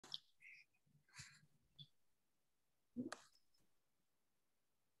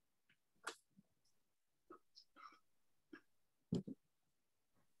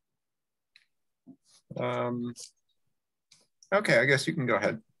Okay, I guess you can go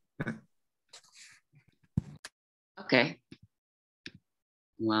ahead. Okay.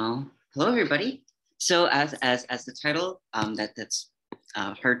 Well, hello everybody. So as the title that's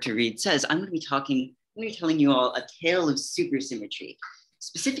hard to read says, I'm going to be telling you all a tale of supersymmetry,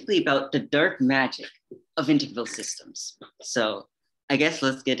 specifically about the dark magic of integrable systems. So I guess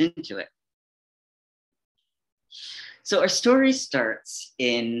let's get into it. So our story starts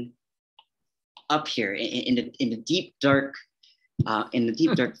up here in the deep dark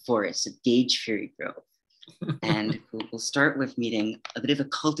forest of Gage Fairy Grove. And we'll start with meeting a bit of a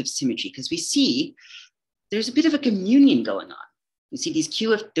cult of symmetry, because we see there's a bit of a communion going on. You see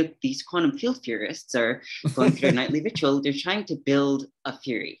these quantum field theorists are going through their nightly ritual. They're trying to build a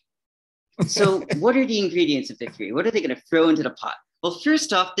theory. So what are the ingredients of the theory? What are they going to throw into the pot? Well,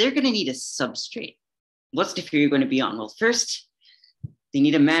 first off, they're going to need a substrate. What's the theory going to be on? Well, first, they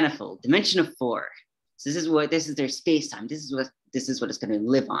need a manifold, dimension of 4. So this is their space-time. This is what it's going to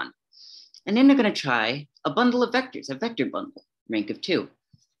live on. And then they're going to try a bundle of vectors, a vector bundle, rank of 2.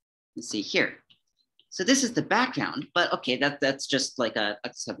 Let's see here. So this is the background, but okay, that's just like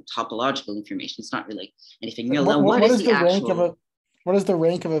some topological information. It's not really anything real. Now, what does the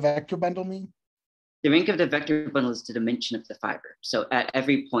rank of a vector bundle mean? The rank of the vector bundle is the dimension of the fiber. So at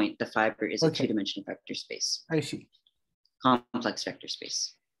every point, the fiber is a two-dimensional vector space. I see. Complex vector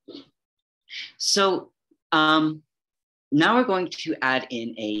space. So now we're going to add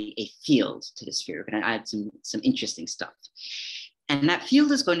in a field to the sphere. We're going to add some interesting stuff. And that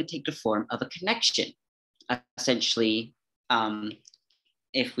field is going to take the form of a connection. Essentially,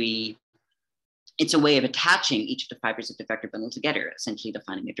 it's a way of attaching each of the fibers of the vector bundle together, essentially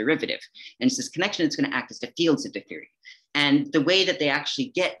defining a derivative. And it's this connection that's going to act as the fields of the theory. And the way that they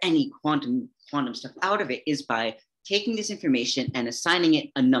actually get any quantum stuff out of it is by taking this information and assigning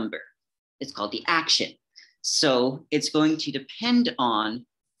it a number. It's called the action. So it's going to depend on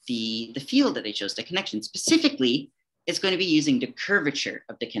the field that they chose, the connection. Specifically, it's going to be using the curvature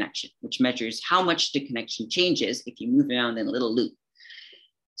of the connection, which measures how much the connection changes if you move around in a little loop.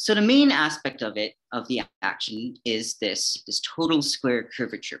 So the main aspect of the action, is this total square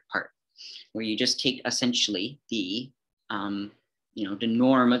curvature part, where you just take essentially the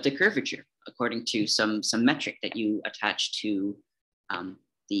norm of the curvature according to some metric that you attach to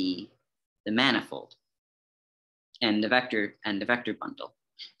the manifold and the vector bundle.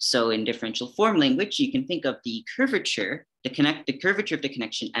 So in differential form language, you can think of the curvature, the curvature of the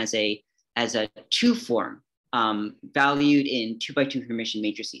connection as a 2 form, valued in 2x2 Hermitian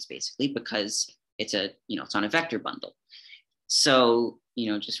matrices, basically, because it's on a vector bundle. So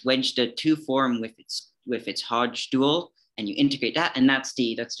just wedge the 2 form with its Hodge dual, and you integrate that, and that's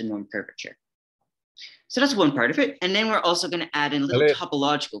the norm curvature. So that's one part of it, and then we're also going to add in a little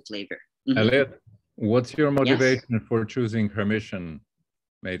topological flavor. Elliot, what's your motivation for choosing Hermitian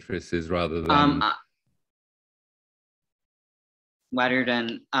matrices rather than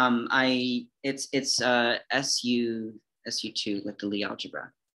it's SU2 with the Lie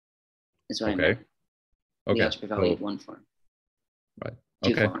algebra is what I meant. Okay. Lie algebra valued 1 form. Right.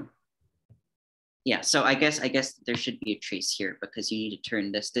 2 form. Yeah. So I guess there should be a trace here, because you need to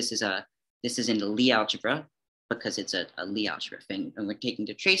turn this. This is in the Lie algebra because it's a Lie algebra thing, and we're taking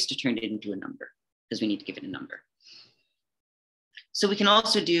the trace to turn it into a number because we need to give it a number. So we can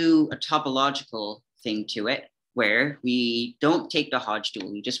also do a topological thing to it, where we don't take the Hodge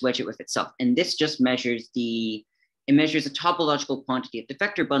dual, we just wedge it with itself. And this just measures a topological quantity of the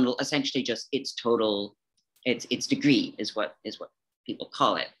vector bundle, essentially just its total, its degree is what people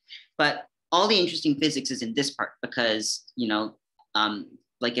call it. But all the interesting physics is in this part, because,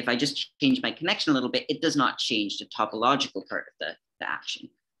 like if I just change my connection a little bit, it does not change the topological part of the action.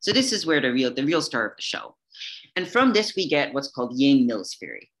 So this is where the real star of the show. And from this, we get what's called Yang-Mills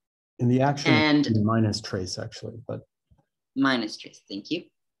theory. In the action, and minus trace, actually, but minus trace. Thank you.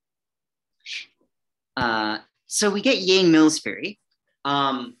 So we get Yang-Mills theory,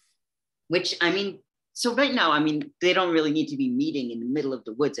 which so right now, they don't really need to be meeting in the middle of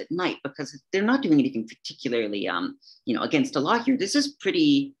the woods at night, because they're not doing anything particularly, against the law here. This is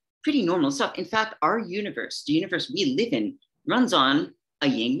pretty normal stuff. In fact, our universe, the universe we live in, runs on a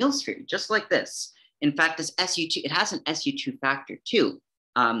Yang-Mills theory, just like this. In fact, this SU2, it has an SU2 factor too.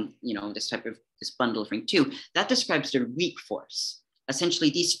 This bundle of ring 2, that describes the weak force. Essentially,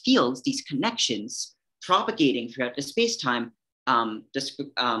 these fields, these connections propagating throughout the space-time,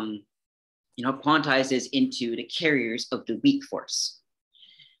 quantizes into the carriers of the weak force.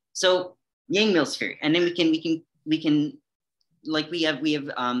 So Yang-Mills theory, and then we can we have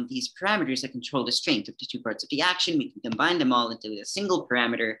these parameters that control the strength of the 2 parts of the action. We can combine them all into a single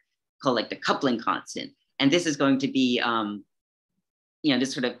parameter called like the coupling constant. And this is going to be,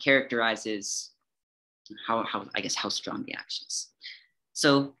 this sort of characterizes how strong the action is.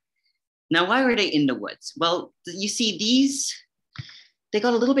 So now, why were they in the woods? Well, you see they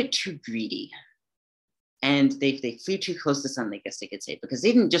got a little bit too greedy. And they flew too close to the sun, I guess they could say, because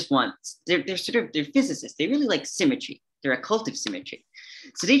they didn't just want, they're physicists. They really like symmetry. They're a cult of symmetry.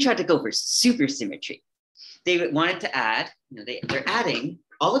 So they tried to go for supersymmetry. They wanted to add, they're adding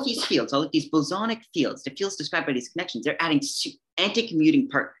all of these fields, all of these bosonic fields, the fields described by these connections, they're adding anti-commuting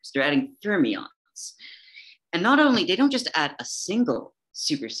partners. They're adding fermions. And not only, they don't just add a single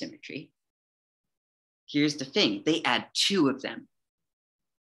supersymmetry. Here's the thing, they add two of them.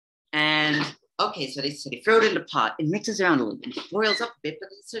 And okay, so they throw it in the pot. It mixes around a little bit. It boils up a bit,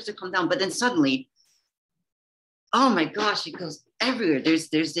 but it starts to come down. But then suddenly, oh my gosh, it goes everywhere. There's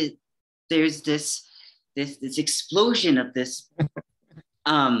this explosion of this,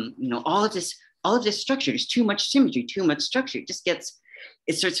 all of this structure. There's too much symmetry, too much structure.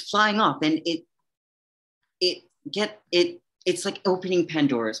 It starts flying off, and it's like opening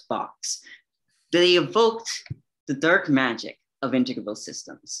Pandora's box. They evoked the dark magic of integrable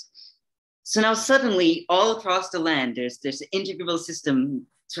systems. So now suddenly all across the land, there's this integrable system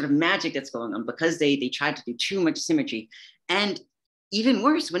sort of magic that's going on because they tried to do too much symmetry. And even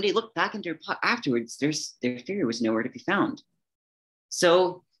worse, when they looked back into their pot afterwards, their theory was nowhere to be found.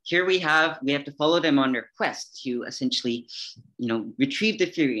 So here we have to follow them on their quest to essentially, retrieve the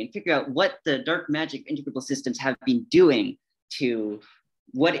theory and figure out what the dark magic integrable systems have been doing to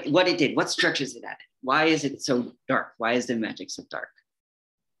what it did, what structures it added. Why is it so dark? Why is the magic so dark?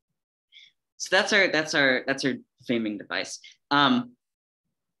 So that's our framing device. The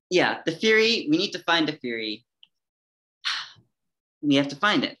theory, we need to find the theory. We have to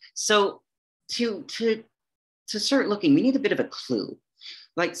find it. So to start looking, we need a bit of a clue,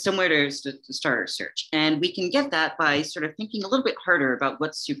 like somewhere to start our search. And we can get that by sort of thinking a little bit harder about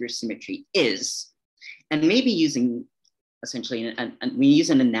what supersymmetry is, and maybe using essentially, we use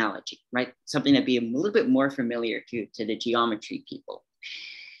an analogy, right? Something that'd be a little bit more familiar to the geometry people,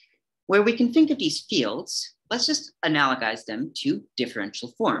 where we can think of these fields, let's just analogize them to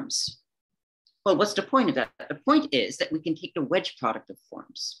differential forms. Well, what's the point of that? The point is that we can take the wedge product of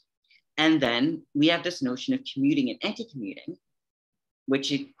forms. And then we have this notion of commuting and anti-commuting,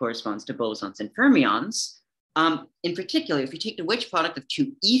 which corresponds to bosons and fermions. In particular, if you take the wedge product of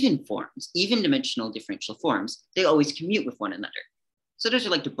two even forms, even dimensional differential forms, they always commute with one another. So those are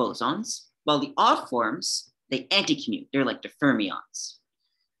like the bosons, while the odd forms, they anti-commute. They're like the fermions.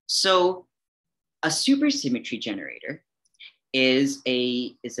 So a supersymmetry generator is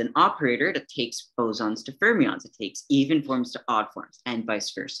an operator that takes bosons to fermions. It takes even forms to odd forms and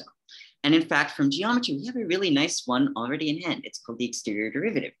vice versa. And in fact, from geometry, we have a really nice one already in hand. It's called the exterior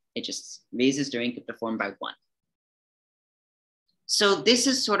derivative. It just raises the rank of the form by 1. So this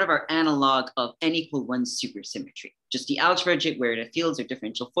is sort of our analog of n=1 supersymmetry. Just the algebra where the fields are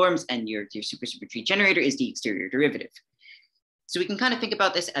differential forms and your supersymmetry generator is the exterior derivative. So we can kind of think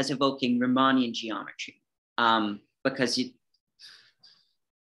about this as evoking Riemannian geometry, because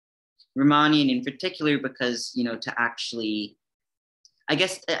Riemannian in particular, because, to actually, I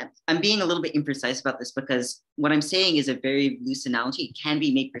guess I'm being a little bit imprecise about this because what I'm saying is a very loose analogy. It can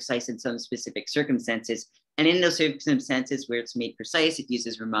be made precise in some specific circumstances. And in those circumstances where it's made precise, it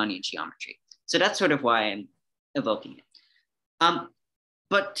uses Riemannian geometry. So that's sort of why I'm evoking it.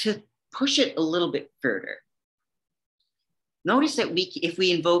 But to push it a little bit further, notice that if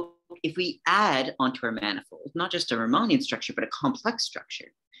we add onto our manifold, not just a Riemannian structure, but a complex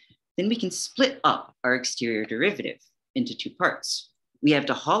structure, then we can split up our exterior derivative into two parts. We have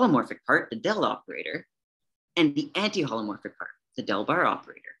the holomorphic part, the del operator, and the anti-holomorphic part, the del bar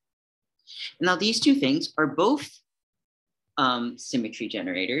operator. Now, these two things are both symmetry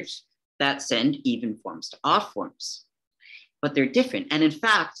generators that send even forms to odd forms, but they're different. And in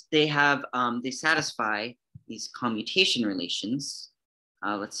fact, they satisfy these commutation relations.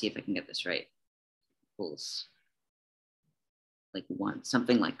 Let's see if I can get this right. Equals like 1,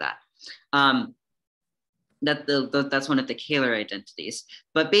 something like that. That's one of the Kähler identities.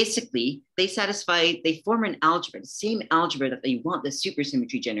 But basically, they form an algebra, the same algebra that they want the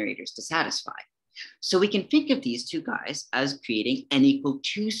supersymmetry generators to satisfy. So we can think of these two guys as creating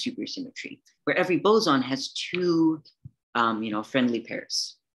n=2 supersymmetry, where every boson has two friendly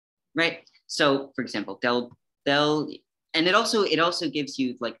pairs, right? So for example, del, and it also gives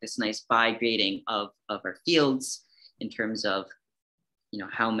you like this nice bi-grading of our fields in terms of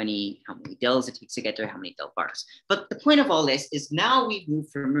how many dels it takes to get there, how many del bars. But the point of all this is now we've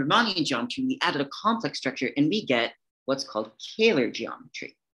moved from Riemannian geometry, we added a complex structure, and we get what's called Kähler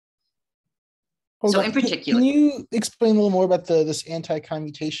geometry. Hold So on. in particular, Can you explain a little more about this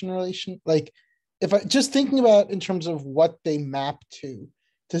anti-commutation relation? Like, if I just thinking about in terms of what they map to,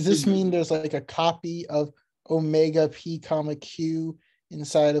 does this mean there's like a copy of omega p comma q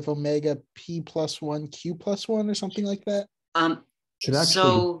inside of omega p plus 1 q plus 1 or something like that? Should actually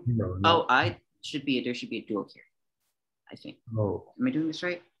so be zero, not- there should be a dual here, I think. Oh, Am I doing this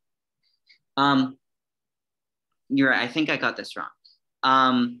right? You're right. I think I got this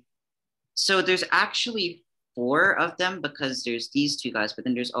wrong. So there's actually 4 of them because there's these 2 guys, but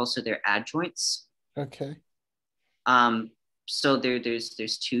then there's also their adjoints. Okay. So there's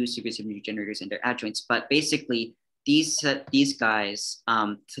 2 supersymmetry generators and their adjoints, but basically these guys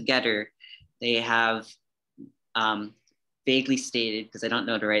together, they have vaguely stated, because I don't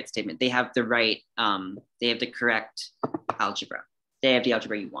know the right statement, they have the right, they have the correct algebra. They have the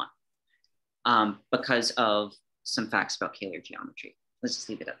algebra you want because of some facts about Kähler geometry. Let's just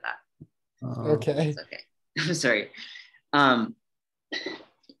leave it at that. Okay. Okay. I'm sorry. I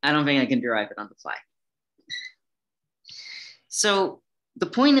don't think I can derive it on the fly. So the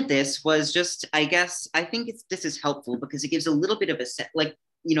point of this was just, I think this is helpful because it gives a little bit of a set, like,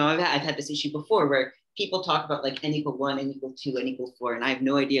 you know, I've had this issue before where people talk about like n equal 1, n equal 2, n equal 4, and I have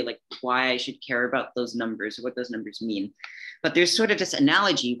no idea like why I should care about those numbers or what those numbers mean. But there's sort of this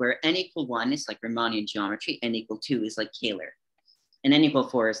analogy where n equal 1 is like Riemannian geometry, n equal 2 is like Kähler, and n equal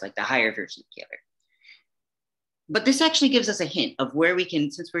 4 is like the higher version of Kähler. But this actually gives us a hint of where we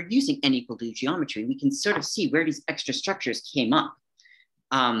can, since we're using n equal 2 geometry, we can sort of see where these extra structures came up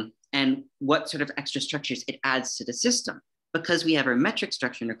and what sort of extra structures it adds to the system. Because we have our metric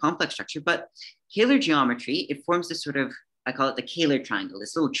structure and our complex structure, but Kähler geometry, it forms this sort of, I call it the Kähler triangle,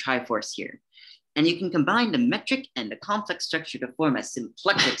 this little triforce here. And you can combine the metric and the complex structure to form a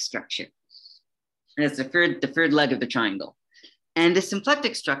symplectic structure. And it's the third leg of the triangle. And the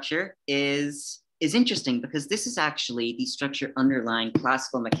symplectic structure is interesting because this is actually the structure underlying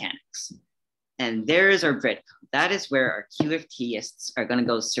classical mechanics. And there is our breadcrumb. That is where our QFTists are going to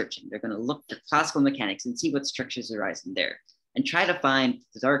go searching. They're going to look for classical mechanics and see what structures arise in there and try to find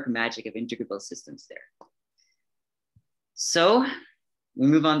the dark magic of integrable systems there. So we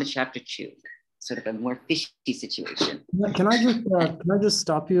move on to chapter 2, sort of a more fishy situation. can I just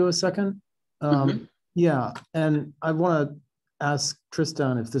stop you a second? Yeah, and I want to ask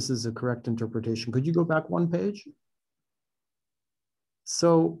Tristan if this is a correct interpretation. Could you go back 1 page?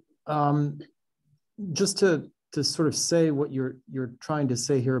 So just to sort of say what you're trying to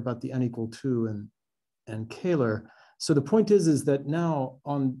say here about the n equal 2 and Kähler. So the point is that now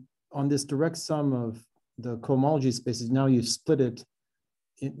on this direct sum of the cohomology spaces, now you've split it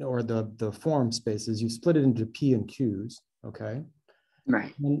or the form spaces, you split it into P and Qs, okay?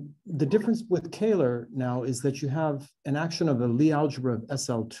 Right. And the difference with Kähler now is that you have an action of a Lie algebra of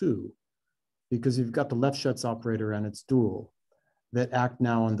SL2 because you've got the Lefschetz operator and its dual that act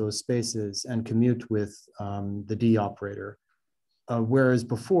now on those spaces and commute with the D operator. Whereas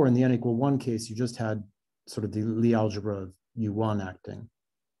before in the n equal 1 case, you just had sort of the Lie algebra of U1 acting.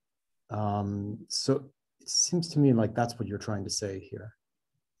 So it seems to me like that's what you're trying to say here.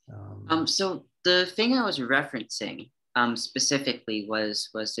 So the thing I was referencing specifically was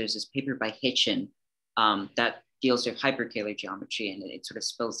there's this paper by Hitchin that deals with hyperkähler geometry, and it sort of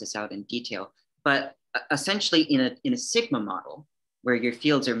spells this out in detail. But essentially in a sigma model, where your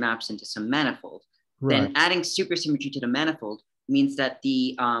fields are maps into some manifold, then adding supersymmetry to the manifold means that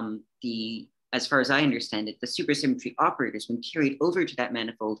the as far as I understand it, the supersymmetry operators, when carried over to that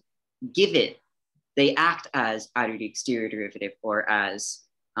manifold, they act as either the exterior derivative or as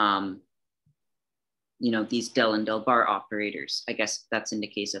these del and del bar operators. I guess that's in the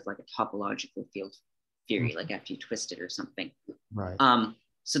case of like a topological field theory, like after you twist it or something. Right.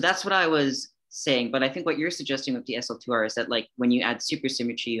 So that's what I was saying, but I think what you're suggesting with the SL2R is that like when you add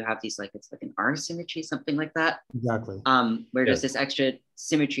supersymmetry, you have these like, it's like an R symmetry, something like that. Exactly. Where there's this extra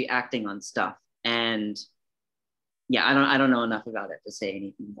symmetry acting on stuff. And yeah, I don't know enough about it to say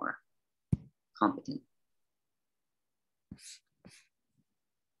anything more competent.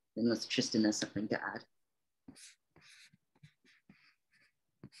 Unless Tristan has something to add.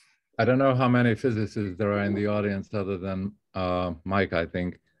 I don't know how many physicists there are in the audience other than Mike, I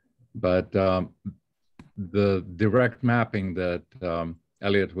think. But the direct mapping that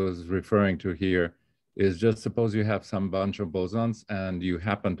Elliot was referring to here is just suppose you have some bunch of bosons and you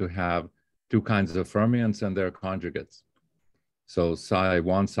happen to have 2 kinds of fermions and their conjugates. So psi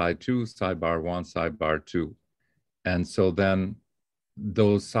 1, psi 2, psi bar 1, psi bar 2. And so then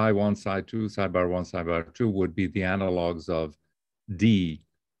those psi 1, psi 2, psi bar 1, psi bar 2 would be the analogs of D,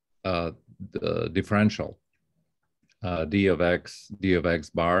 the differential, D of x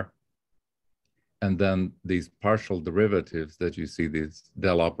bar. and then these partial derivatives that you see, these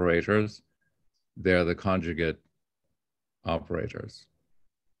del operators, they're the conjugate operators,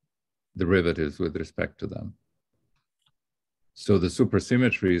 derivatives with respect to them. So the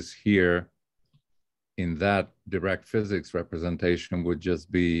supersymmetries here in that direct physics representation would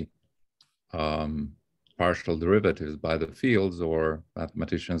just be partial derivatives by the fields, or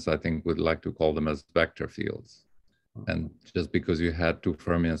mathematicians, I think, would like to call them as vector fields. And just because you had two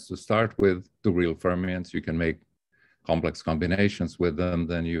fermions to start with, two real fermions, you can make complex combinations with them,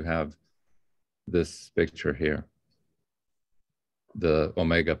 then you have this picture here, the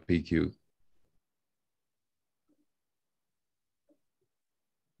omega PQ.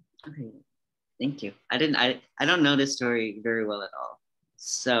 Okay, thank you. I don't know this story very well at all.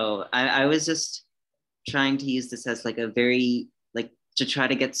 So I was just trying to use this as like a very, like, to try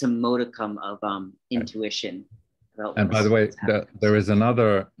to get some modicum of intuition. And by the way, there is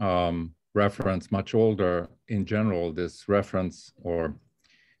another reference, much older in general, this reference or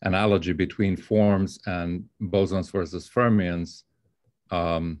analogy between forms and bosons versus fermions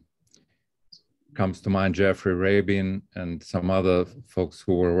comes to mind. Jeffrey Rabin and some other folks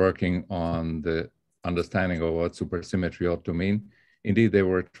who were working on the understanding of what supersymmetry ought to mean. Indeed, they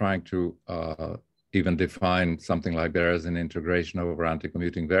were trying to even define something like there as an integration over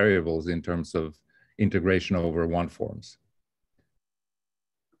anti-commuting variables in terms of integration over one forms.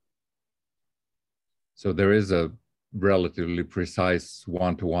 So there is a relatively precise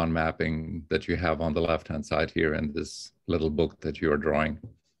one-to-one mapping that you have on the left-hand side here in this little book that you are drawing.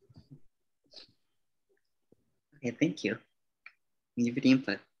 Okay, thank you. Thank you for the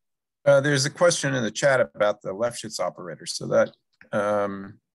input. There's a question in the chat about the Lefschetz operator. So that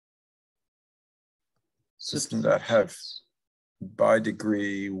system that have by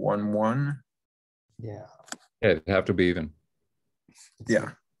degree 1, 1. Yeah. Yeah, it'd have to be even.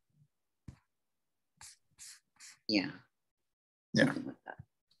 Yeah. Yeah. Yeah. Something like that.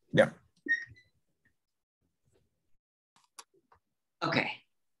 Yeah. Okay.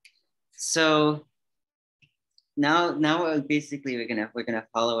 So now basically we're gonna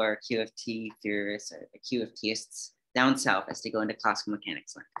follow our QFT theorists, or QFTists down south as they go into classical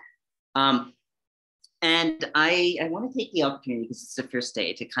mechanics land. And I want to take the opportunity, because it's the first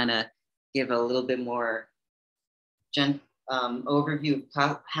day, to kind of give a little bit more overview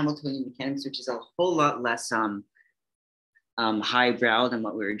of Hamiltonian mechanics, which is a whole lot less highbrow than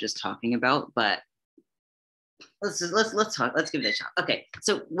what we were just talking about. But let's give it a shot. Okay,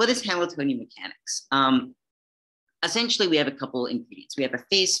 so what is Hamiltonian mechanics? Essentially, we have a couple ingredients. We have a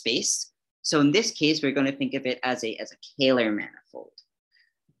phase space. So in this case, we're going to think of it as a Kähler manifold.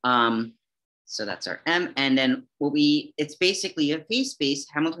 So that's our M. And then it's basically a phase space.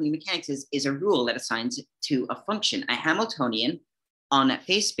 Hamiltonian mechanics is a rule that assigns it to a function, a Hamiltonian on that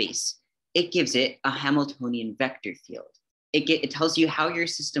phase space. It gives it a Hamiltonian vector field. It tells you how your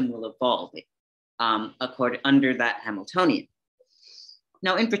system will evolve under that Hamiltonian.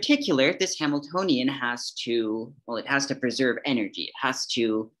 Now, in particular, this Hamiltonian has to preserve energy. It has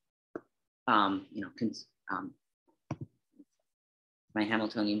to, my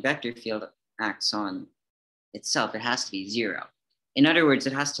Hamiltonian vector field acts on itself. It has to be 0. In other words,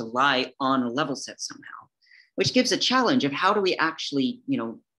 it has to lie on a level set somehow, which gives a challenge of how do we actually,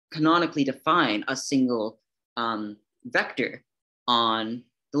 canonically define a single vector on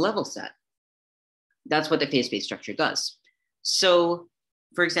the level set. That's what the phase space structure does. So,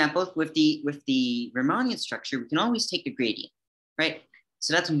 for example, with the Riemannian structure, we can always take the gradient, right?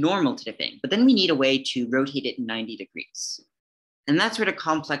 So that's normal to the thing, but then we need a way to rotate it 90 degrees. And that's where the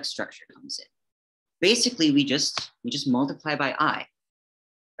complex structure comes in. Basically, we just multiply by I,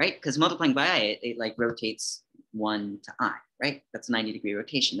 right? Because multiplying by I, it like rotates 1 to I, right? That's a 90-degree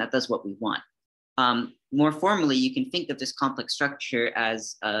rotation. That does what we want. More formally, you can think of this complex structure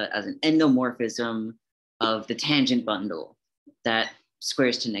as an endomorphism of the tangent bundle that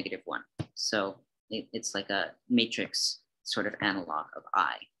squares to -1. So it's like a matrix sort of analog of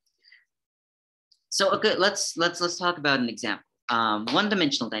I. So okay, let's talk about an example.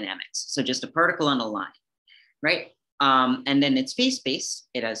 One-dimensional dynamics. So just a particle on a line, right? And then its phase space,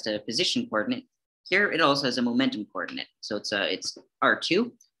 it has the position coordinate. Here, it also has a momentum coordinate. So it's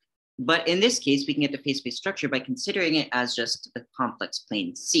R2. But in this case, we can get the phase space structure by considering it as just the complex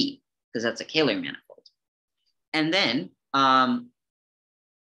plane C, because that's a Kähler manifold. And then,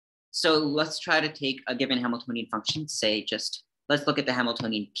 so let's try to take a given Hamiltonian function, say let's look at the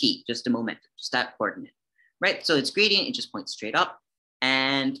Hamiltonian P, just a momentum, just that coordinate, right? So its gradient, it just points straight up.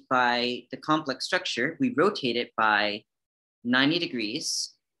 And by the complex structure, we rotate it by 90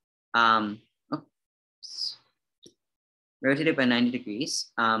 degrees. Rotate it by 90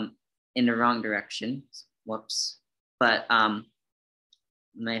 degrees. in the wrong direction. Whoops. But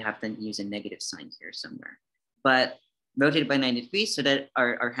might have to use a negative sign here somewhere. But rotated by 90 degrees so that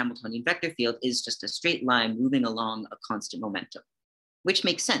our Hamiltonian vector field is just a straight line moving along a constant momentum, which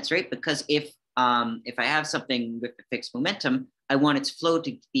makes sense, right? Because if I have something with a fixed momentum, I want its flow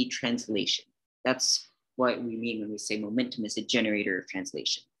to be translation. That's what we mean when we say momentum is a generator of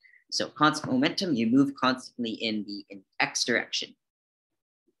translation. So constant momentum, you move constantly in the x direction.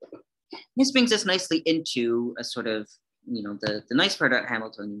 This brings us nicely into a sort of, the nice part about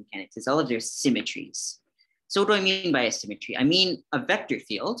Hamiltonian mechanics is all of their symmetries. So what do I mean by a symmetry? I mean a vector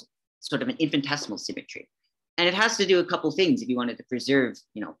field, sort of an infinitesimal symmetry. And it has to do a couple things if you wanted to preserve,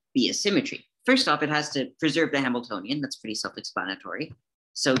 be a symmetry. First off, it has to preserve the Hamiltonian. That's pretty self-explanatory.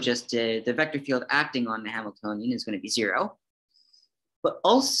 So just the vector field acting on the Hamiltonian is going to be 0. But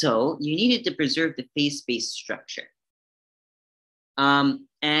also, you needed to preserve the phase space structure.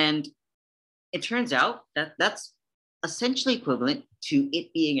 And it turns out that that's essentially equivalent to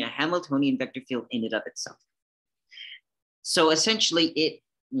it being a Hamiltonian vector field in and of itself. So essentially,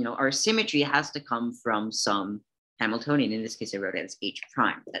 our symmetry has to come from some Hamiltonian. In this case, I wrote it as H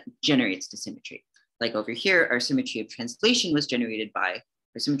prime that generates the symmetry. Like over here, our symmetry of translation was generated by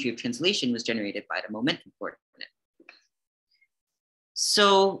the momentum coordinate.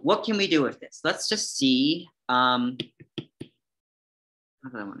 So what can we do with this? Let's just see. How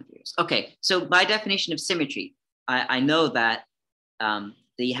do I want to do this? Okay, so by definition of symmetry, I know that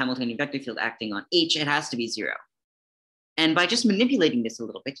the Hamiltonian vector field acting on H, it has to be 0. And by just manipulating this a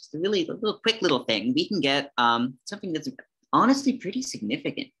little bit, just a little quick little thing, we can get something that's honestly pretty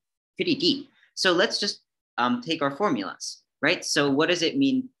significant, pretty deep. So let's just take our formulas, right? So what does it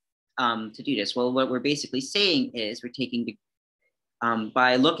mean to do this? Well, what we're basically saying is we're taking the,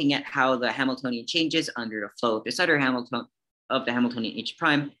 by looking at how the Hamiltonian changes under the flow of this other the Hamiltonian H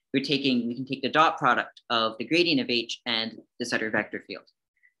prime, we can take the dot product of the gradient of H and this other vector field.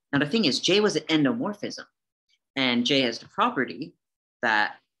 Now the thing is, J was an endomorphism, and J has the property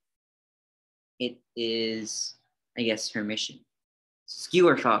that it is, I guess, Hermitian, skew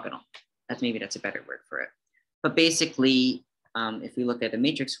orthogonal. Maybe that's a better word for it. But basically, if we look at the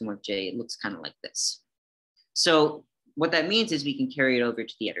matrix form of J, it looks kind of like this. So what that means is we can carry it over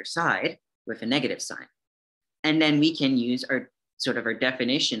to the other side with a negative sign. And then we can use our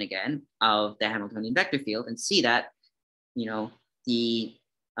definition again of the Hamiltonian vector field and see that, the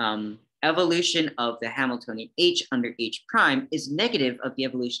evolution of the Hamiltonian H under H prime is negative of the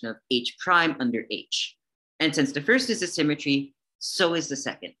evolution of H prime under H. And since the first is a symmetry, so is the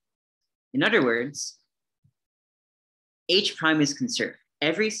second. In other words, H prime is conserved.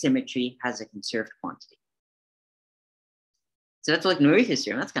 Every symmetry has a conserved quantity. So that's like Norith's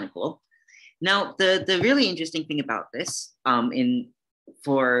theorem. That's kind of cool. Now, the really interesting thing about this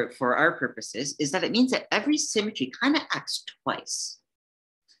for our purposes is that it means that every symmetry kind of acts twice.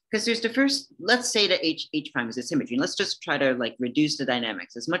 Because there's the first, let's say that H prime is a symmetry, and let's just try to reduce the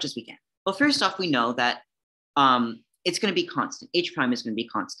dynamics as much as we can. Well, first off, we know that it's going to be constant. H prime is going to be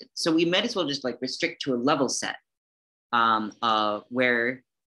constant. So we might as well just restrict to a level set where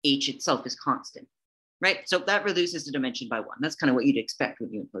H itself is constant, right? So that reduces the dimension by 1. That's kind of what you'd expect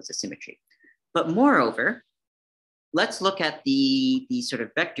when you impose a symmetry. But moreover, let's look at the sort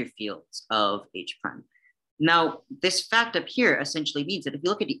of vector fields of H prime. Now, this fact up here essentially means that if you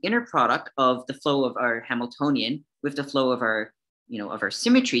look at the inner product of the flow of our Hamiltonian with the flow of our, of our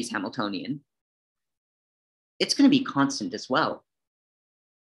symmetries Hamiltonian, it's going to be constant as well.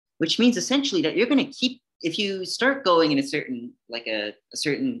 Which means essentially that you're going to keep, if you start going in a certain, a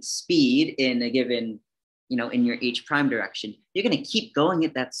certain speed in a given, in your H prime direction, you're going to keep going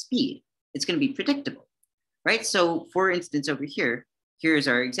at that speed. It's going to be predictable, right? So for instance, over here, here's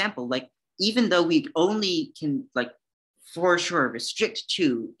our example. Even though we only can for sure restrict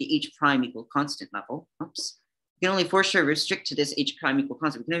to the H prime equal constant level, we can only for sure restrict to this H prime equal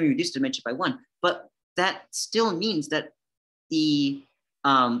constant. We can only reduce the dimension by 1, but that still means that the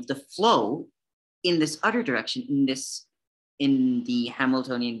flow in this other direction, in the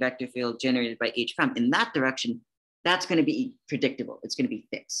Hamiltonian vector field generated by H prime, in that direction, that's going to be predictable. It's going to be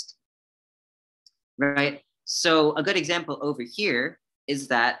fixed, right? So a good example over here is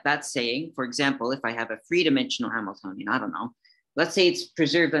that's saying, for example, if I have a 3-dimensional Hamiltonian, I don't know, let's say it's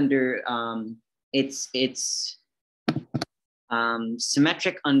preserved under, it's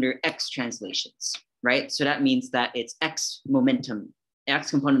symmetric under X translations, right? So that means that its X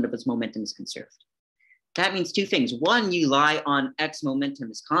component of its momentum is conserved. That means 2 things. One, you lie on X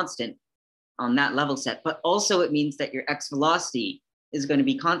momentum is constant on that level set, but also it means that your X velocity is going to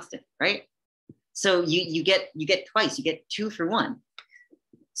be constant, right? So you get twice, you get 2 for 1.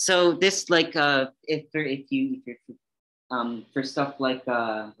 So this like if you for stuff like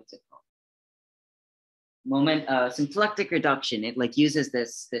what's it called? Symplectic reduction, it like uses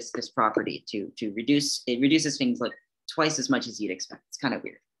this property to reduces things like twice as much as you'd expect. It's kind of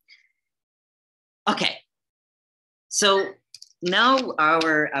weird. Okay, so now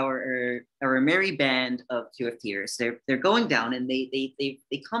our merry band of QFTers, they're going down, and they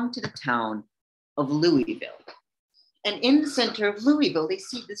come to the town of Louisville. And in the center of Louisville, they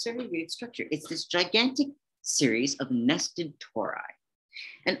see this very weird structure. It's this gigantic series of nested tori.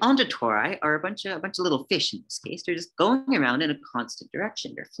 And on the tori are a bunch of little fish in this case. They're just going around in a constant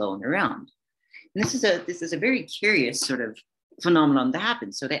direction. They're flowing around. And this is a very curious sort of phenomenon that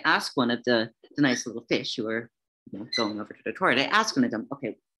happens. So they ask one of the nice little fish who are going over to the tori. They ask one of them,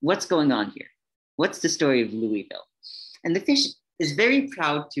 okay, what's going on here? What's the story of Louisville? And the fish is very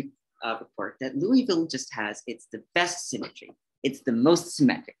proud to report that Louisville just has, it's the best symmetry. It's the most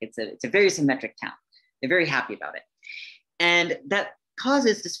symmetric. It's a very symmetric town. They're very happy about it. And that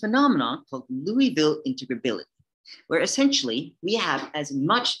causes this phenomenon called Louisville integrability, where essentially we have as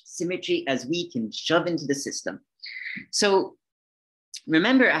much symmetry as we can shove into the system. So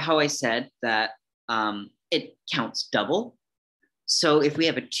remember how I said that it counts double? So if we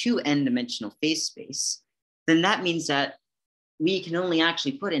have a 2n dimensional phase space, then that means that we can only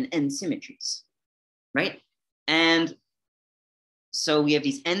actually put in n symmetries, right? And so we have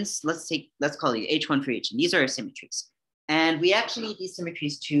these n's, let's call it h1 for each, and these are our symmetries. And we actually need these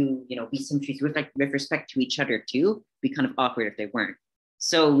symmetries to, be symmetries with respect to each other too. Be kind of awkward if they weren't.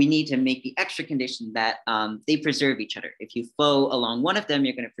 So we need to make the extra condition that they preserve each other. If you flow along one of them,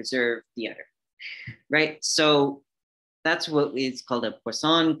 you're going to preserve the other, right? So that's what is called a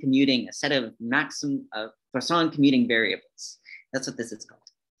Poisson commuting, a set of Poisson commuting variables. That's what this is called.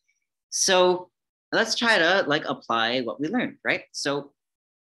 So let's try to apply what we learned, right? So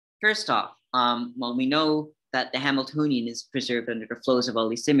first off, well, we know that the Hamiltonian is preserved under the flows of all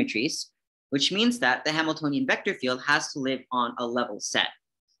these symmetries, which means that the Hamiltonian vector field has to live on a level set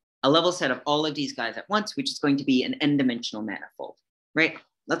of all of these guys at once, which is going to be an n-dimensional manifold, right?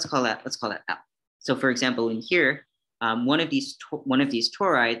 Let's call that L. So for example, in here, one of these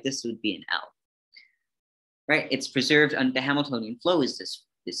tori, this would be an L, right? It's preserved, and the Hamiltonian flow is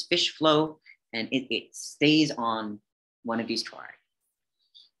this fish flow, and it stays on one of these tori.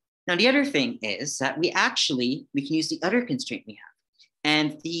 Now, the other thing is that we can use the other constraint we have.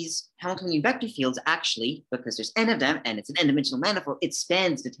 And these Hamiltonian vector fields actually, because there's n of them and it's an n-dimensional manifold, it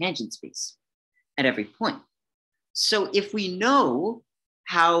spans the tangent space at every point. So if we know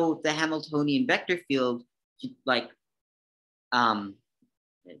how the Hamiltonian vector field,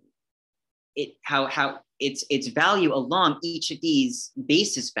 how its value along each of these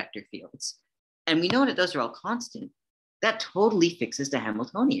basis vector fields, and we know that those are all constant, that totally fixes the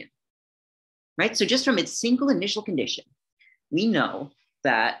Hamiltonian, right? So just from its single initial condition, we know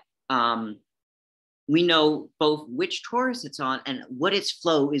that we know both which torus it's on and what its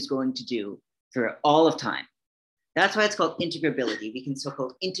flow is going to do for all of time. That's why it's called integrability. We can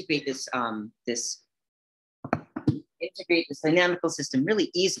so-called integrate this dynamical system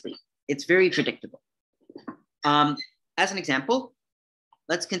really easily. It's very predictable. As an example,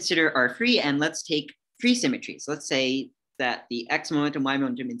 let's consider R3 and let's take free symmetries. Let's say that the x momentum, y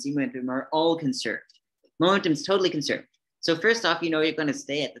momentum, and z momentum are all conserved. Momentum is totally conserved. So first off, you're going to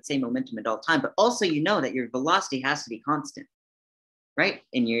stay at the same momentum at all time, but also that your velocity has to be constant, right?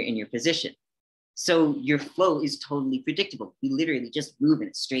 In your position. So your flow is totally predictable. You literally just move in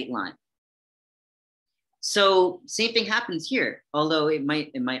a straight line. So same thing happens here, although it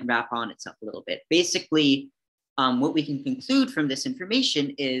might wrap on itself a little bit. Basically, what we can conclude from this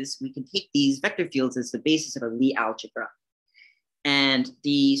information is we can take these vector fields as the basis of a Lie algebra. And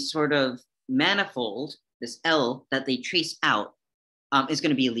the sort of manifold, this L that they trace out, is going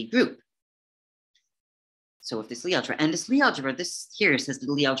to be a Lie group. So if this Lie algebra, and this Lie algebra, this here says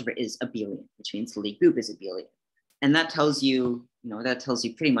the Lie algebra is abelian, which means the Lie group is abelian. And that tells you,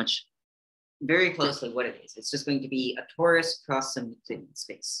 pretty much very closely what it is. It's just going to be a torus across some Euclidean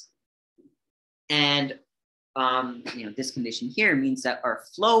space. And this condition here means that our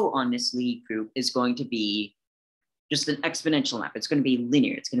flow on this Lie group is going to be just an exponential map. It's going to be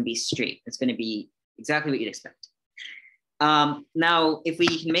linear. It's going to be straight. It's going to be exactly what you'd expect. Now, if we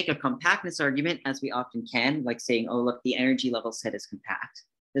can make a compactness argument, as we often can, like saying, oh, look, the energy level set is compact.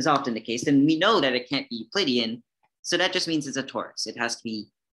 That's often the case. And we know that it can't be Euclidean. So that just means it's a torus. It has to be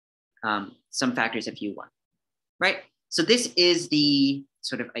some factors of U1, right? So this is the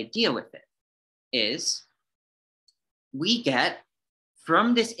sort of idea with it, is we get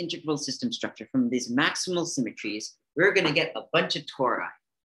from this integrable system structure, from these maximal symmetries, we're going to get a bunch of tori.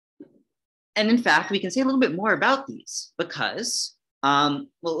 And in fact, we can say a little bit more about these because, well,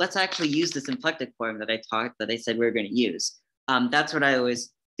 let's actually use the symplectic form that I said we were going to use. That's what I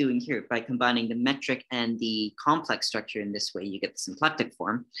was doing here by combining the metric and the complex structure in this way, you get the symplectic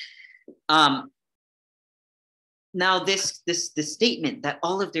form. Now this statement that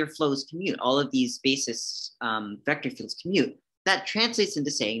all of their flows commute, all of these basis vector fields commute, that translates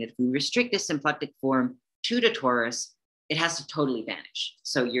into saying that if we restrict this symplectic form to the torus, it has to totally vanish.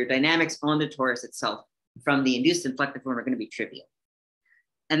 So your dynamics on the torus itself from the induced symplectic form are going to be trivial.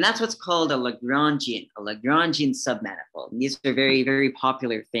 And that's what's called a Lagrangian submanifold. And these are very, very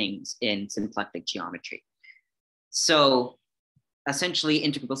popular things in symplectic geometry. So essentially,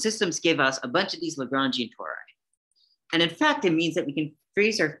 integrable systems give us a bunch of these Lagrangian tori. And in fact, it means that we can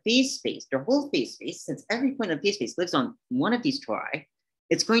phrase our phase space, their whole phase space, since every point of phase space lives on one of these tori,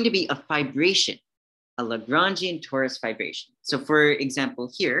 it's going to be a fibration, a Lagrangian torus fibration. So for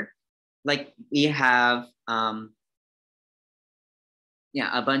example, here, like we have,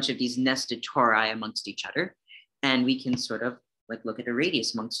 a bunch of these nested tori amongst each other. And we can sort of like look at the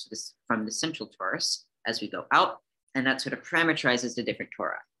radius amongst this from the central torus as we go out. And that sort of parameterizes the different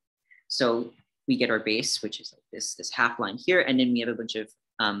tori. So we get our base, which is like this half line here. And then we have a bunch of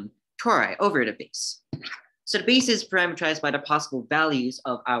tori over the base. So the base is parameterized by the possible values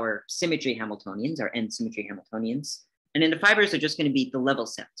of our symmetry Hamiltonians, our end symmetry Hamiltonians. And then the fibers are just going to be the level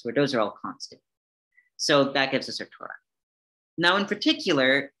sets, where those are all constant. So that gives us our tori. Now, in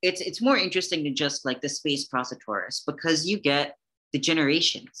particular, it's more interesting than just like the space across a torus because you get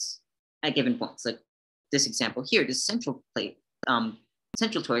degenerations at given points. Like this example here, this central plate,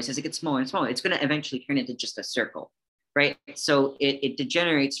 central torus, as it gets smaller and smaller, it's going to eventually turn into just a circle, right? So it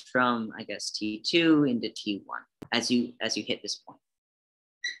degenerates from, I guess, T2 into T1 as you hit this point.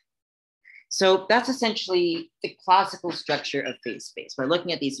 So that's essentially the classical structure of phase space. By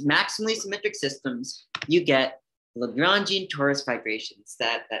looking at these maximally symmetric systems, you get Lagrangian torus fibrations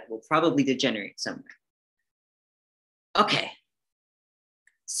that will probably degenerate somewhere. Okay,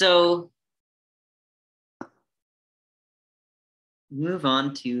 so move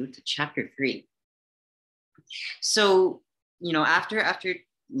on to chapter 3. So, after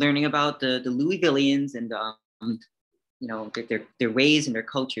learning about the Louisvillians and their ways and their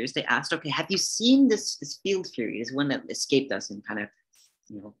cultures, they asked, okay, have you seen this field theory? Is one that escaped us and kind of,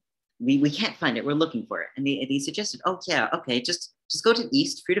 we can't find it. We're looking for it. And they suggested, oh yeah, okay, just go to the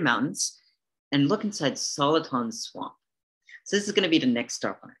east through the mountains and look inside Soliton Swamp. So this is going to be the next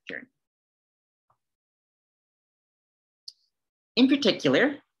stop on our journey. In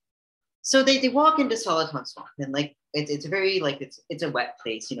particular, so they walk into Soliton Swamp and like it's a very like it's a wet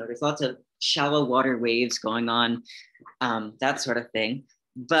place. There's lots of shallow water waves going on, that sort of thing.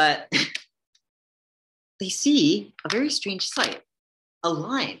 But they see a very strange sight, a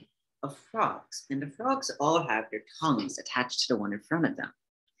line of frogs, and the frogs all have their tongues attached to the one in front of them.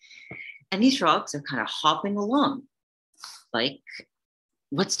 And these frogs are kind of hopping along. Like,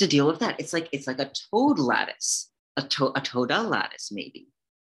 what's the deal with that? It's like a toad lattice, a toadal lattice, maybe.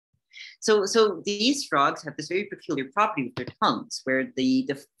 So these frogs have this very peculiar property with their tongues, where the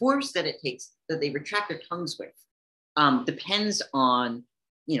force that it takes, that they retract their tongues with, depends on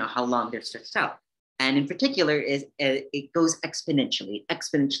how long they're stretched out. And in particular, it goes exponentially. It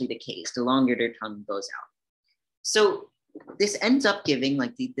exponentially decays the longer their tongue goes out. So this ends up giving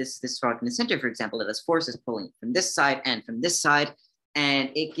like this frog in the center, for example, that has forces pulling from this side and from this side,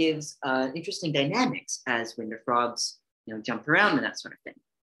 and it gives interesting dynamics as when the frogs jump around and that sort of thing.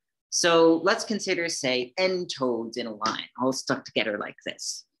 So let's consider, say, n toads in a line, all stuck together like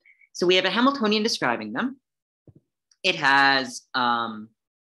this. So we have a Hamiltonian describing them. It has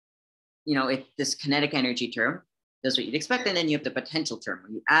this kinetic energy term, that's what you'd expect. And then you have the potential term,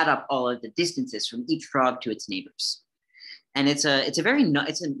 where you add up all of the distances from each frog to its neighbors. And it's a very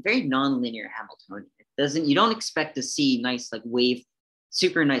nonlinear Hamiltonian. You don't expect to see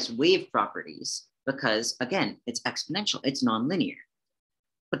super nice wave properties because, again, it's exponential, it's nonlinear.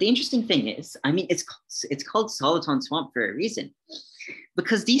 But the interesting thing is, it's called Soliton Swamp for a reason,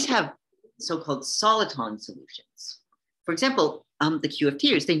 because these have so-called soliton solutions. For example, the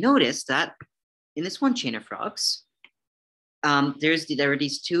QFTers, they noticed that in this one chain of frogs, there were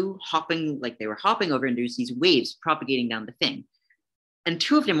these two hopping, like they were hopping over, and there's these waves propagating down the thing. And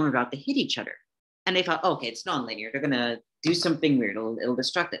two of them were about to hit each other. And they thought, okay, it's nonlinear. They're going to do something weird. It'll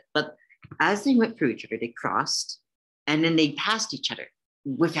destruct it. But as they went through each other, they crossed, and then they passed each other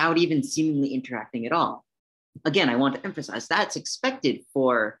without even seemingly interacting at all. Again, I want to emphasize that's expected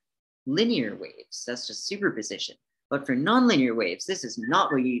for linear waves. That's just superposition. But for nonlinear waves, this is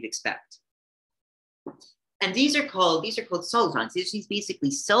not what you'd expect. And these are called solitons. These basically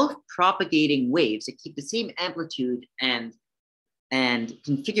self-propagating waves that keep the same amplitude and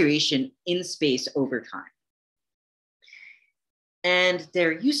configuration in space over time. And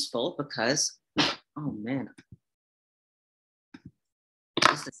they're useful because, oh man,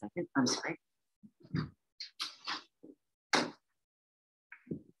 just a second, I'm sorry.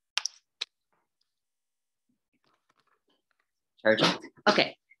 Charging.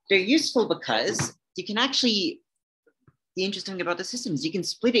 Okay, they're useful because you can actually, the interesting thing about the system is you can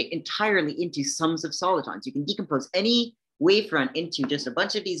split it entirely into sums of solitons. You can decompose any wavefront into just a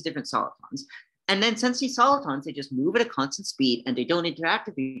bunch of these different solitons. And then since these solitons, they just move at a constant speed and they don't interact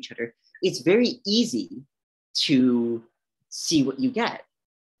with each other, it's very easy to see what you get,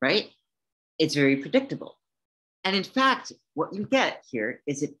 right? It's very predictable. And in fact, what you get here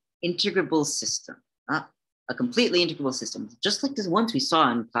is an integrable system, a completely integrable system, just like the ones we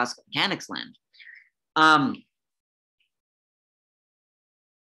saw in classical mechanics land.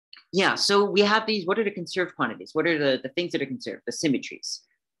 Yeah, so we have these, what are the conserved quantities? What are the things that are conserved, the symmetries?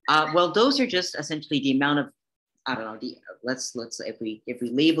 Well, those are just essentially the amount of, I don't know, let's say if we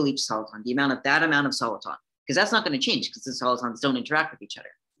label each soliton, the amount of that amount of soliton, because that's not going to change because the solitons don't interact with each other,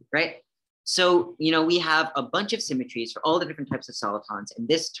 right? So, you know, we have a bunch of symmetries for all the different types of solitons, and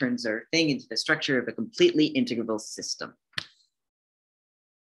this turns our thing into the structure of a completely integrable system.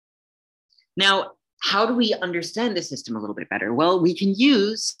 Now, how do we understand the system a little bit better? Well, we can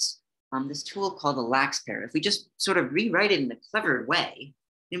use this tool called the lax pair. If we just sort of rewrite it in a clever way,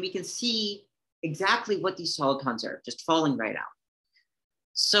 then we can see exactly what these solitons are, just falling right out.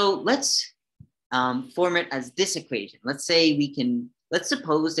 So let's form it as this equation. Let's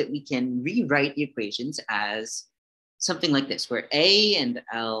suppose that we can rewrite the equations as something like this, where A and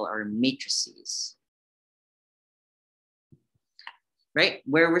L are matrices, right?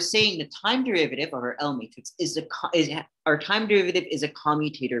 Where we're saying the time derivative of our L matrix our time derivative is a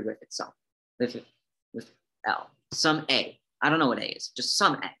commutator with itself, with L, some A. I don't know what A is, just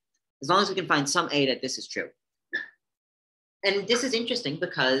some A. As long as we can find some A that this is true. And this is interesting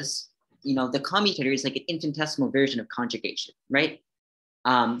because, you know, the commutator is like an infinitesimal version of conjugation, right?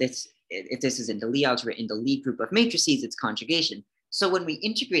 If this is in the Lie algebra, in the Lie group of matrices, it's conjugation. So when we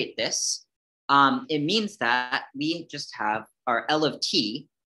integrate this, it means that we just have our L of t,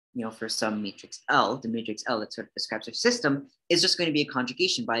 you know, for some matrix L, the matrix L that sort of describes our system, is just going to be a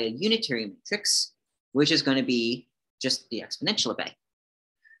conjugation by a unitary matrix, which is going to be just the exponential of A.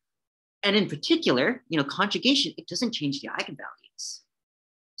 And in particular, you know, conjugation, it doesn't change the eigenvalues.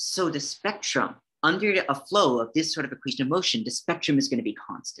 So the spectrum under a flow of this sort of equation of motion, the spectrum is going to be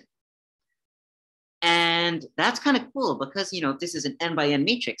constant. And that's kind of cool because, you know, if this is an n by n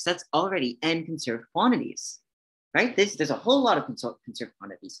matrix, that's already n conserved quantities, right? There's a whole lot of conserved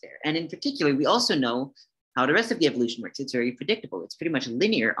quantities there. And in particular, we also know how the rest of the evolution works. It's very predictable. It's pretty much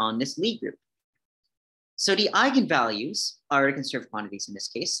linear on this Lie group. So the eigenvalues are the conserved quantities in this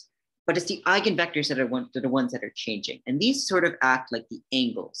case, but it's the eigenvectors that are the ones that are changing. And these sort of act like the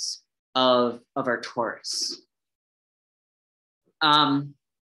angles of our torus.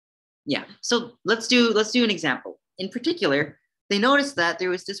 Yeah, so let's do an example. In particular, they noticed that there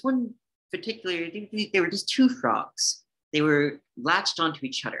was this one particular, there were just two frogs. They were latched onto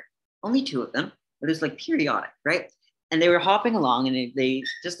each other, only two of them, but it was like periodic, right? And they were hopping along, and they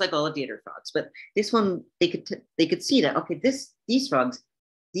just like all of the other frogs. But this one, they could see that, okay, these frogs,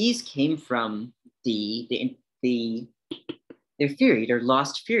 these came from their theory, their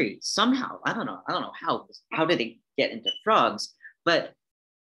lost theory somehow. I don't know how did they get into frogs, but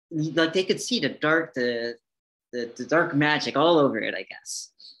like they could see the dark magic all over it, I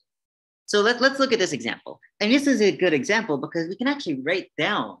guess. So let's look at this example. And this is a good example because we can actually write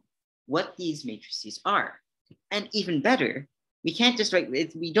down what these matrices are. And even better, we can't just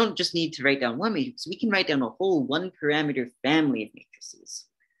we don't just need to write down one matrix. We can write down a whole one parameter family of matrices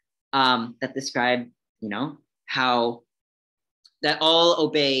that describe, you know, how that all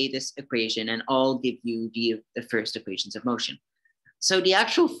obey this equation and all give you the first equations of motion. So the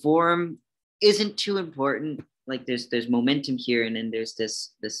actual form isn't too important. Like there's momentum here, and then there's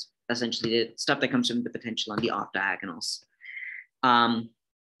this essentially the stuff that comes from the potential on the off diagonals.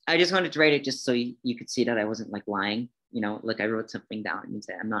 I just wanted to write it just so you could see that I wasn't like lying, you know, like I wrote something down and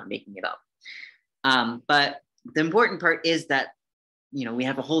said I'm not making it up. But the important part is that, you know, we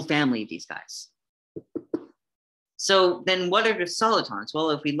have a whole family of these guys. So then what are the solitons?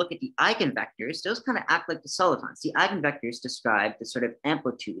 Well, if we look at the eigenvectors, those kind of act like the solitons. The eigenvectors describe the sort of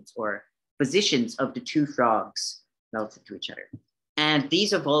amplitudes or positions of the two frogs relative to each other. And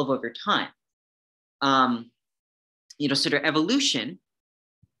these evolve over time. You know, so their evolution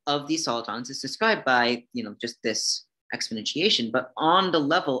of these solitons is described by, just this exponentiation, but on the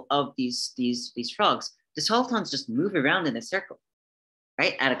level of these frogs, the solitons just move around in a circle,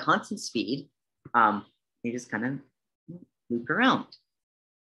 right? At a constant speed, they just kind of loop around.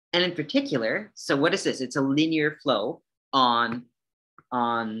 And in particular, so what is this? It's a linear flow on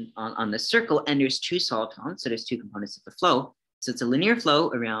the circle, and there's two solitons, so there's two components of the flow. So it's a linear flow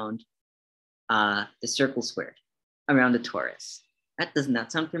around the circle squared, around the torus. Does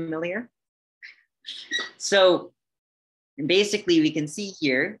not sound familiar? So basically, we can see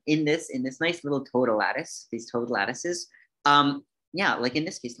here in this nice little total lattice, these total lattices, yeah, like in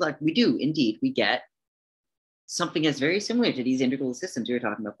this case, look, we get something that's very similar to these integral systems we were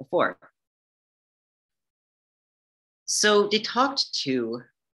talking about before. So they talked to,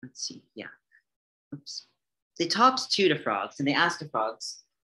 let's see, yeah, oops. They talked to the frogs and they asked the frogs,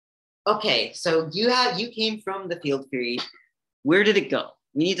 okay, so you came from the field theory. Where did it go?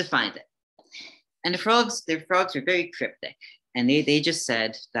 We need to find it. And their frogs were very cryptic. And they just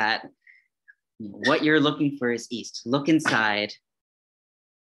said that what you're looking for is east. Look inside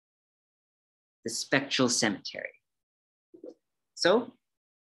the spectral cemetery. So,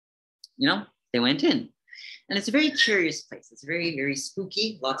 they went in. And it's a very curious place. It's very, very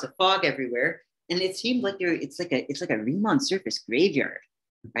spooky, lots of fog everywhere. And it seemed like it's like a Riemann surface graveyard,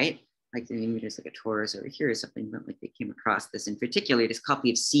 right? Like maybe there's like a torus over here or something, but like they came across this, in particular, this copy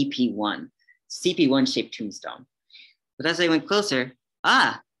of CP1 shaped tombstone. But as I went closer,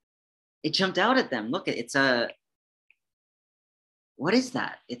 it jumped out at them. Look, what is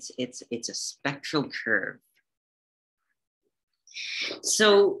that? It's a spectral curve.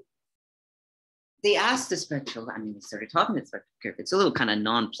 So they asked the spectral, they started talking to the spectral curve. It's a little kind of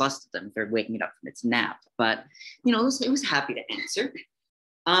nonplussed to them. They're waking it up from its nap, but it was happy to answer.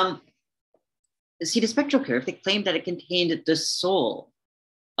 See, the spectral curve, they claimed that it contained the soul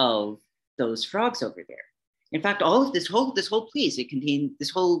of those frogs over there. In fact, all of this whole place,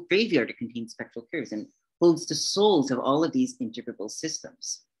 this whole graveyard, it contains spectral curves and holds the souls of all of these integrable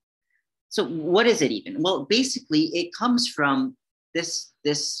systems. So what is it even? Well, basically, it comes from this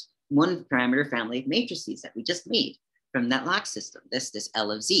one parameter family of matrices that we just made from that Lax system, this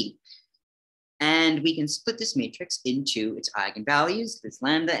L of Z. And we can split this matrix into its eigenvalues, its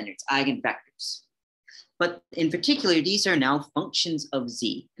lambda, and its eigenvectors. But in particular, these are now functions of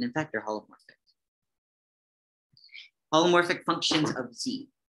Z. And in fact, they're holomorphic. Holomorphic functions of Z.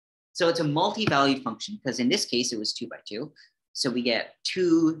 So it's a multi-valued function, because in this case, it was 2 by 2. So we get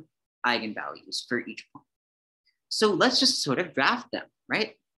 2 eigenvalues for each point. So let's just sort of graph them,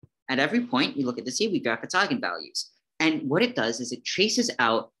 right? At every point, we look at the Z, we graph its eigenvalues. And what it does is it traces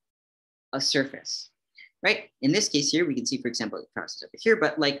out a surface, right? In this case here, we can see, for example, it crosses over here,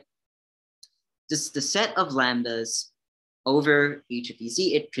 but like the set of lambdas over each of these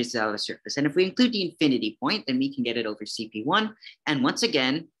Z, it traces out a surface. And if we include the infinity point, then we can get it over CP1. And once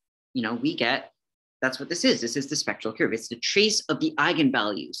again, we get, that's what this is. This is the spectral curve. It's the trace of the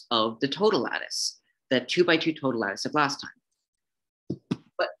eigenvalues of the total lattice, the 2 by 2 total lattice of last time.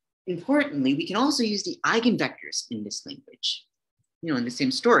 But importantly, we can also use the eigenvectors in this language, in the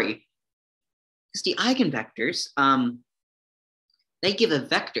same story. Because the eigenvectors, they give a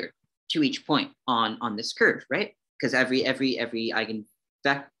vector to each point on this curve, right? Because every eigenvalue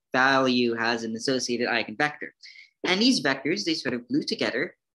has an associated eigenvector. And these vectors, they sort of glue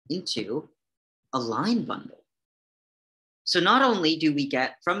together into a line bundle. So not only do we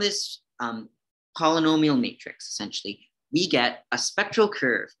get from this polynomial matrix, essentially, we get a spectral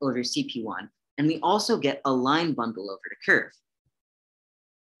curve over CP1, and we also get a line bundle over the curve.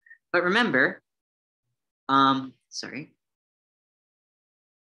 But remember, sorry.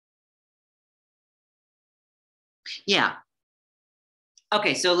 Yeah.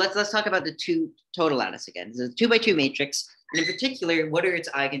 Okay, so let's talk about the 2 total lattice again. It's a 2 by 2 matrix, and in particular, what are its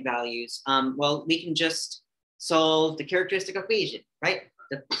eigenvalues? Well, we can just solve the characteristic equation, right?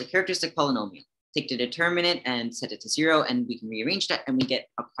 The characteristic polynomial. Take the determinant and set it to 0, and we can rearrange that, and we get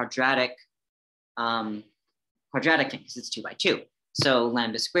a quadratic thing because it's 2 by 2. So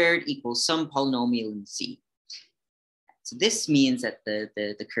lambda squared equals some polynomial in Z. So this means that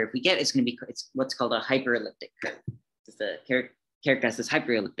the curve we get is going to be, it's what's called a hyperelliptic curve. It's the characterized as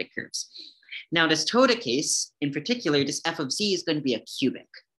hyperelliptic curves. Now this Toda case, in particular, this f of Z is going to be a cubic.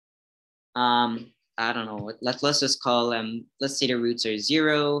 I don't know, let's just call let's say the roots are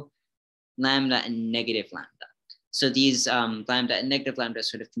 0, lambda, and negative lambda. So these lambda and negative lambda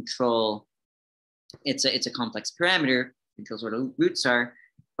sort of control, it's a complex parameter, controls where the roots are,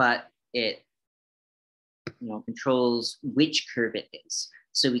 but it controls which curve it is.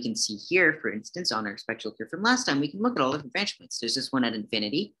 So we can see here, for instance, on our spectral curve from last time, we can look at all the branch points. There's this one at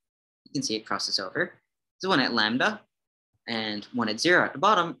infinity. You can see it crosses over. There's one at lambda and one at 0 at the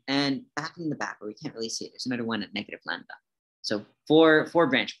bottom, and back in the back where we can't really see it, there's another one at negative lambda. So four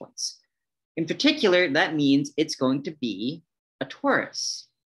branch points. In particular, that means it's going to be a torus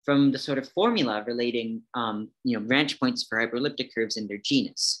from the sort of formula relating branch points for hyperelliptic curves in their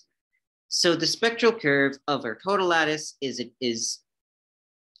genus. So the spectral curve of our total lattice is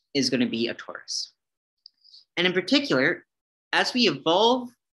going to be a torus. And in particular, as we evolve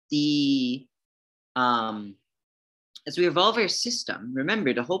our system,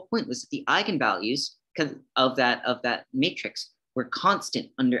 remember the whole point was that the eigenvalues of that matrix were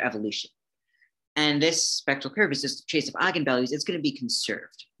constant under evolution. And this spectral curve is just a trace of eigenvalues. It's going to be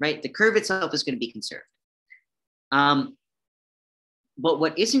conserved, right? The curve itself is going to be conserved. But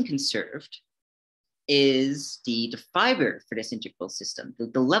what isn't conserved is the fiber for this integral system,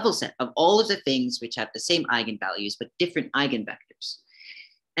 the level set of all of the things which have the same eigenvalues, but different eigenvectors.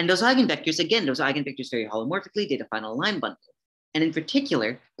 And those eigenvectors, again, those eigenvectors very holomorphically, they define a line bundle. And in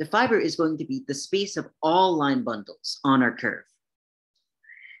particular, the fiber is going to be the space of all line bundles on our curve.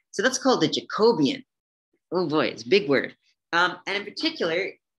 So that's called the Jacobian. Oh boy, it's a big word. And in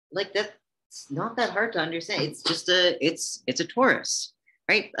particular, like that's not that hard to understand. It's just it's a torus,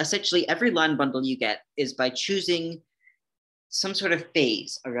 right? Essentially, every line bundle you get is by choosing some sort of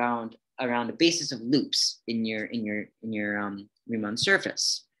phase around a basis of loops in your Riemann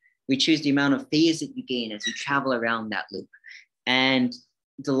surface. We choose the amount of phase that you gain as you travel around that loop. And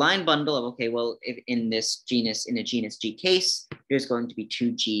the line bundle of, okay, well, if in a genus G case, there's going to be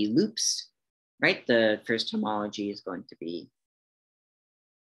 2G loops, right? The first homology is going to be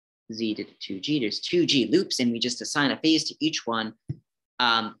Z to the 2G. There's 2G loops, and we just assign a phase to each one.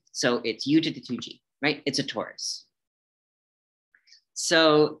 So it's U to the 2G, right? It's a torus.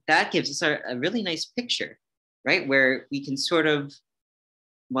 So that gives us a really nice picture, right? Where we can sort of,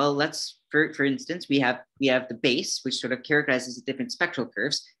 well, let's, for instance, we have the base, which sort of characterizes the different spectral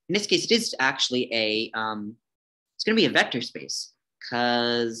curves. In this case, it is actually it's going to be a vector space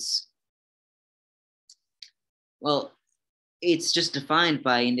because, well, it's just defined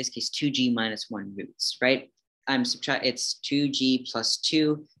by, in this case, 2G minus 1 roots, right? It's 2G plus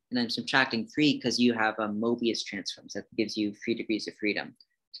 2, and I'm subtracting 3 because you have a Mobius transforms that gives you 3 degrees of freedom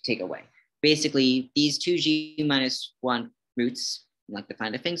to take away. Basically, these 2G minus 1 roots like to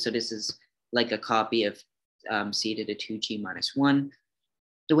find a thing. So this is like a copy of C to the 2G minus 1.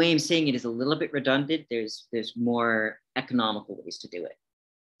 The way I'm saying it is a little bit redundant. There's more economical ways to do it.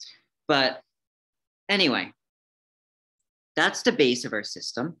 But anyway, that's the base of our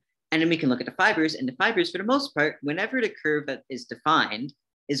system. And then we can look at the fibers, and the fibers, for the most part, whenever the curve that is defined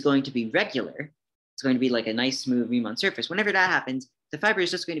is going to be regular, it's going to be like a nice smooth Riemann surface. Whenever that happens, the fiber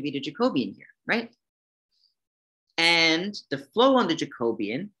is just going to be the Jacobian here, right? And the flow on the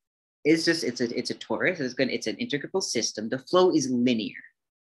Jacobian is just, it's a torus, it's an integrable system. The flow is linear.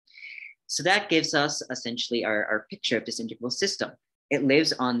 So that gives us essentially our picture of this integrable system. It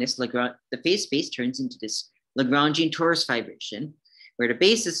lives on this the phase space turns into this Lagrangian torus fibration, where the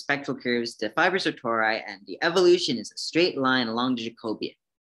base is spectral curves, the fibers are tori, and the evolution is a straight line along the Jacobian.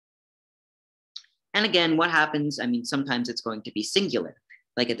 And again, what happens, I mean, sometimes it's going to be singular,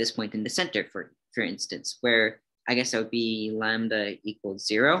 like at this point in the center, for instance, where I guess that would be lambda equals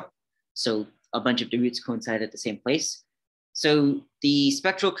 0. So a bunch of the roots coincide at the same place. So the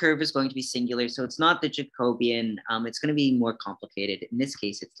spectral curve is going to be singular. So it's not the Jacobian. It's going to be more complicated. In this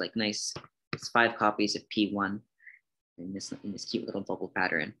case, it's like nice. It's 5 copies of P1 in this cute little bubble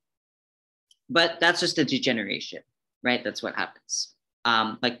pattern. But that's just a degeneration, right? That's what happens.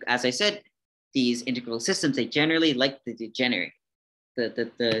 Like, as I said, these integral systems, they generally like to degenerate.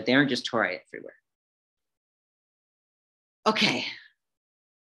 They aren't just tori everywhere. Okay.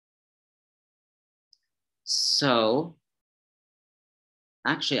 So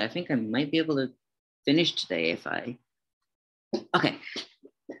actually, I think I might be able to finish today if I, okay.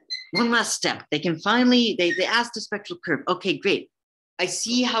 One last step. They can finally, they ask the spectral curve. Okay, great. I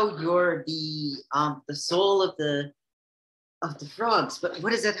see how you're the soul of the frogs, but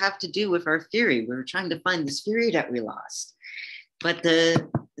what does that have to do with our theory? We were trying to find this theory that we lost. But the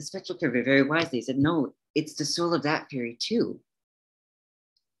spectral curve very wisely said, no, it's the soul of that theory too.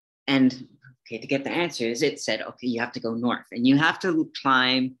 And okay, to get the answers, it said, okay, you have to go north and you have to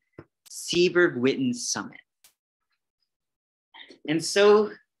climb Seeberg-Witten's summit. And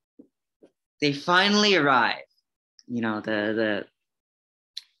so they finally arrive. You know, our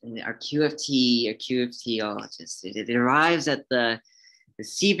QFT, it arrives at the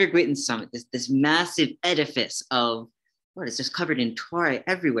Seeberg-Witten summit, this massive edifice of what, it's just covered in tori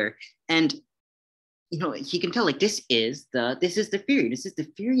everywhere. And you know, he can tell like this is the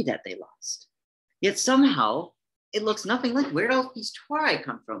theory that they lost. Yet somehow it looks nothing like, where did all these tori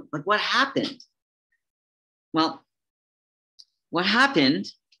come from? Like, what happened? Well, what happened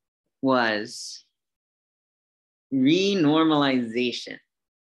was renormalization.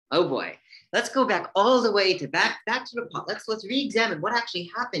 Oh boy, let's go back all the way to back to the pot. Let's re-examine what actually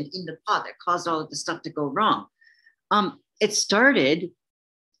happened in the pot that caused all of this stuff to go wrong. It started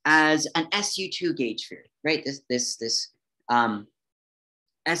as an SU2 gauge theory, right? This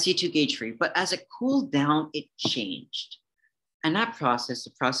SU2 gauge theory, but as it cooled down, it changed. And that process, the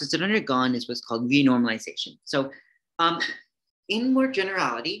process it undergone is what's called renormalization. So in more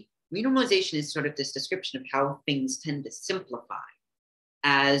generality, renormalization is sort of this description of how things tend to simplify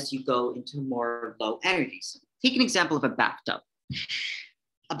as you go into more low energies. Take an example of a bathtub.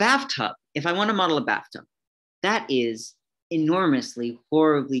 A bathtub, if I want to model a bathtub, that is enormously,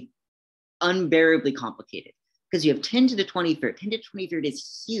 horribly, unbearably complicated because you have 10 to the 23rd. 10 to the 23rd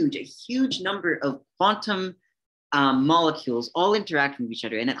is huge, a huge number of quantum molecules all interacting with each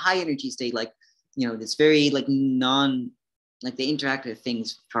other. And at high energies, they like, you know, this very like like they interact with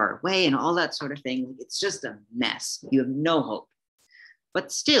things far away and all that sort of thing. It's just a mess. You have no hope.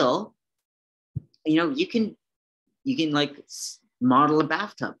 But still, you know, you can like model a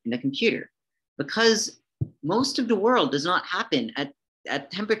bathtub in a computer because most of the world does not happen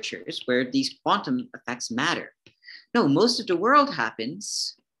at temperatures where these quantum effects matter. No, most of the world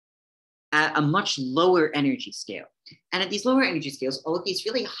happens at a much lower energy scale. And at these lower energy scales, all of these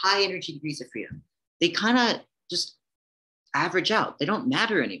really high energy degrees of freedom, they kind of just average out. They don't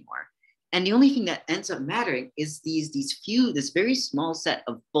matter anymore. And the only thing that ends up mattering is this very small set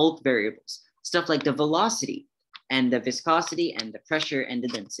of bulk variables, stuff like the velocity and the viscosity and the pressure and the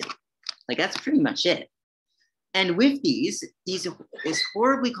density. Like that's pretty much it. And with this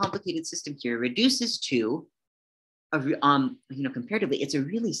horribly complicated system here reduces to comparatively, it's a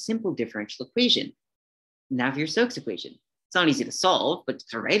really simple differential equation. Navier-Stokes equation. It's not easy to solve, but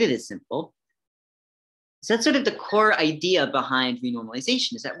to write it is simple. So that's sort of the core idea behind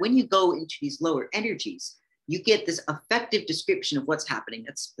renormalization, is that when you go into these lower energies, you get this effective description of what's happening.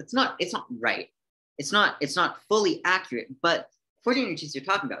 It's not right. It's not fully accurate, but for the energies you're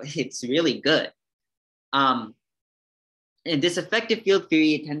talking about, it's really good. And this effective field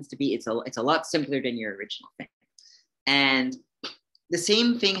theory, it tends to be, it's a lot simpler than your original thing. And the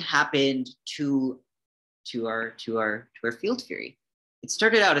same thing happened to our field theory. It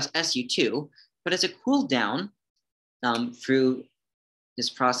started out as SU2, but as it cooled down through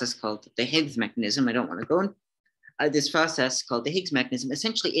this process called the Higgs mechanism, I don't want to go in, this process called the Higgs mechanism,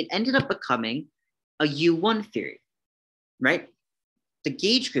 essentially it ended up becoming a U1 theory, right? The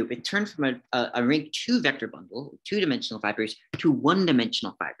gauge group, it turned from a rank 2 vector bundle, 2-dimensional fibers, to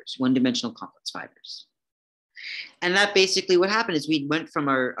 1-dimensional fibers, 1-dimensional complex fibers. And that basically what happened is we went from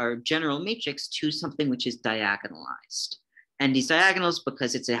our general matrix to something which is diagonalized. And these diagonals,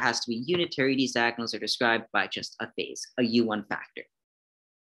 because it has to be unitary, these diagonals are described by just a phase, a U1 factor.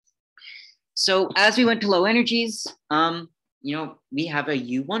 So as we went to low energies, we have a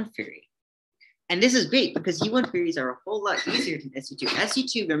U1 theory. And this is great because U1 theories are a whole lot easier than SU2.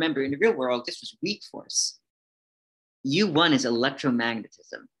 SU2, remember, in the real world, this was weak force. U1 is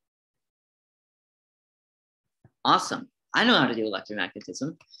electromagnetism. Awesome. I know how to do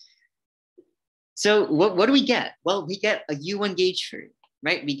electromagnetism. So what do we get? Well, we get a U1 gauge theory,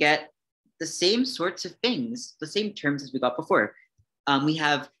 right? We get the same sorts of things, the same terms as we got before. We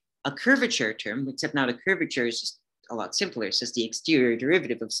have a curvature term, except now the curvature is just a lot simpler. It's just the exterior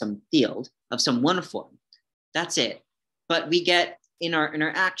derivative of some field, of some one form. That's it. But we get in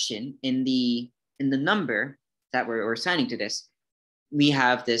our action, in the number that we're assigning to this, we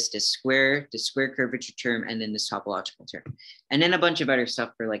have this square curvature term, and then this topological term. And then a bunch of other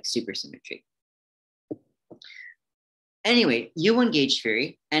stuff for like supersymmetry. Anyway, U1 gauge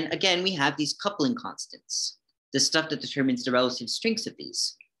theory. And again, we have these coupling constants, the stuff that determines the relative strengths of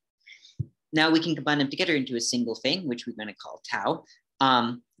these. Now we can combine them together into a single thing, which we're going to call tau.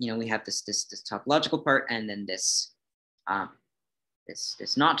 We have this topological part, and then this not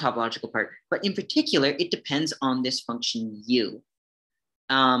topological part. But in particular, it depends on this function u.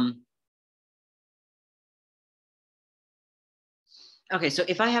 Okay, so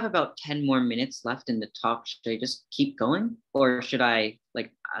if I have about 10 more minutes left in the talk, should I just keep going, or should I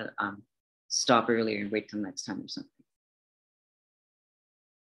stop earlier and wait till next time or something?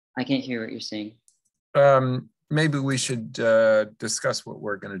 I can't hear what you're saying. Maybe we should discuss what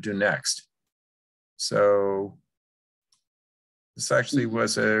we're going to do next. So this actually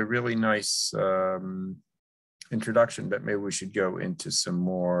was a really nice introduction, but maybe we should go into some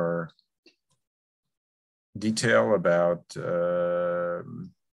more detail about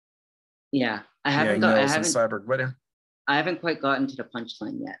yeah, I haven't quite gotten to the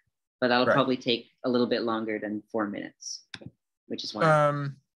punchline yet, but that'll probably take a little bit longer than 4 minutes, which is why.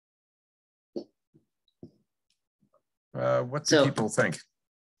 What do people think?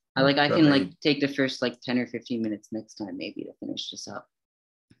 I can take the first 10 or 15 minutes next time maybe to finish this up.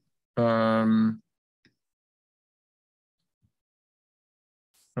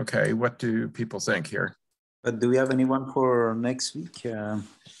 Okay, what do people think here? But do we have anyone for next week?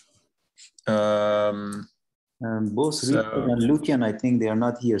 Both Richard and Lucian, I think they are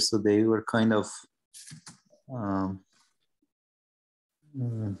not here, so they were kind of, I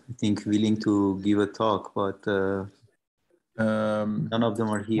think, willing to give a talk, but none of them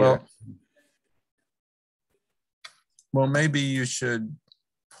are here. Well, maybe you should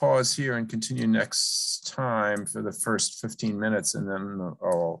pause here and continue next time for the first 15 minutes, and then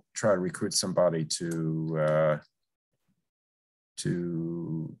I'll try to recruit somebody to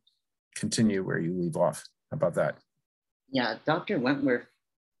continue where you leave off. How about that? Yeah, Dr. Wentworth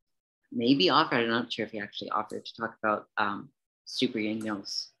maybe offered, I'm not sure if he actually offered to talk about super Yang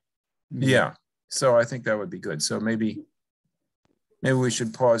mills. Yeah, so I think that would be good. So maybe we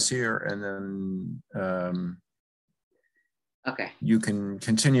should pause here, and then okay, you can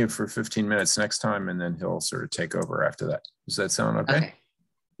continue for 15 minutes next time, and then he'll sort of take over after that. Does that sound okay? Okay.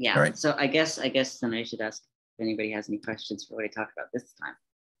 Yeah. All right. So I guess then I should ask if anybody has any questions for what I talked about this time.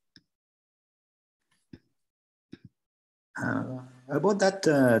 About that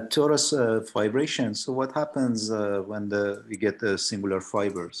torus vibration. So what happens when we get the singular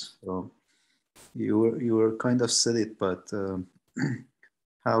fibers? So you were kind of said it, but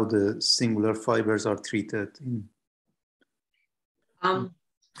how the singular fibers are treated in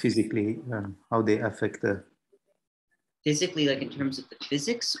physically, how they affect the physically, like in terms of the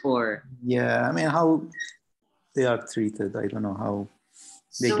physics, or yeah, I mean how they are treated. I don't know how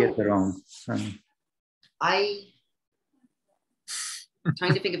they get around.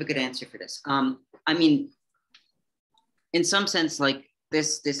 Trying to think of a good answer for this. I mean, in some sense, like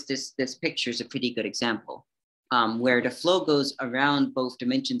this picture is a pretty good example, where the flow goes around both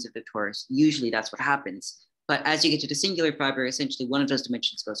dimensions of the torus. Usually that's what happens. But as you get to the singular fiber, essentially one of those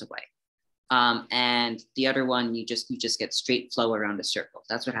dimensions goes away. And the other one, you just get straight flow around a circle.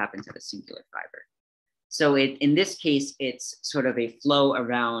 That's what happens at a singular fiber. So in this case, it's sort of a flow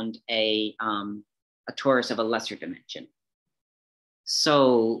around a torus of a lesser dimension.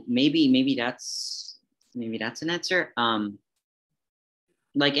 So maybe that's an answer.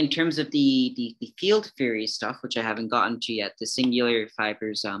 Like in terms of the field theory stuff, which I haven't gotten to yet, the singular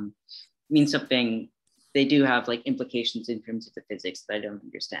fibers mean something. They do have like implications in terms of the physics that I don't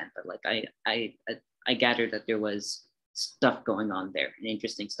understand, but like I gathered that there was stuff going on there, and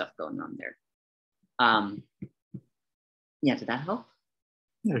interesting stuff going on there. Yeah, did that help?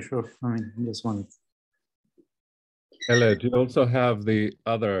 Yeah, sure. I mean, just wanted. Elliot, you also have the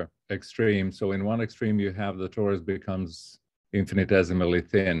other extreme. So in one extreme, you have the torus becomes infinitesimally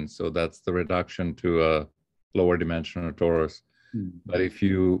thin. So that's the reduction to a lower dimensional torus. But if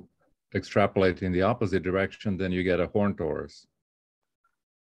you extrapolate in the opposite direction, then you get a horn torus.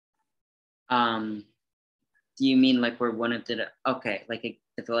 Do you mean like where one of the, okay, like it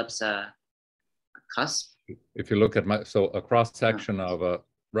develops a cusp? If you look at a cross section of a,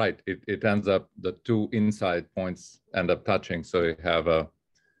 right, it ends up, the two inside points end up touching. So you have a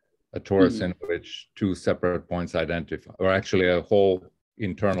torus in which two separate points identify, or actually a whole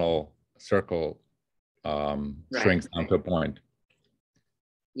internal circle shrinks down to a point.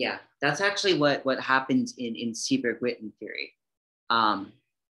 Yeah, that's actually what happens in Seeberg-Witten theory.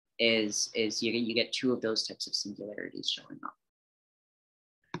 Is you get two of those types of singularities showing up.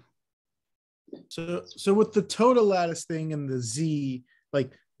 So with the total lattice thing and the Z,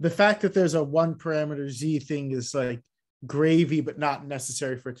 like the fact that there's a one parameter Z thing is like gravy, but not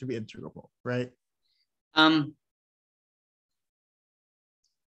necessary for it to be integrable, right?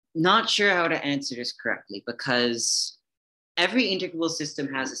 Not sure how to answer this correctly, because every integrable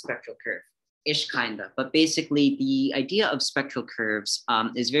system has a spectral curve, ish kinda, but basically the idea of spectral curves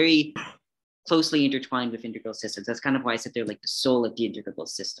is very closely intertwined with integral systems. That's kind of why I said they're like the soul of the integrable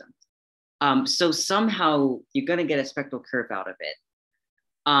system. So somehow you're gonna get a spectral curve out of it.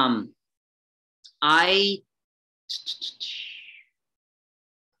 I'm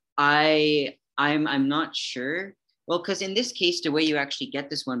not sure. Well, because in this case, the way you actually get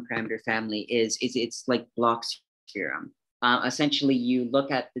this one parameter family is it's like Bloch's theorem. Essentially, you look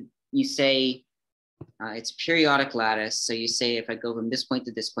at you say it's periodic lattice. So you say if I go from this point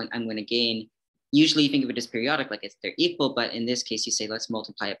to this point, I'm going to gain usually you think of it as periodic, like they're equal, but in this case, you say, let's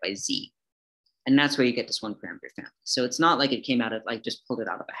multiply it by Z. And that's where you get this one parameter family. So it's not like it came out of, like, just pulled it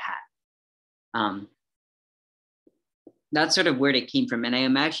out of a hat. That's sort of where it came from. And I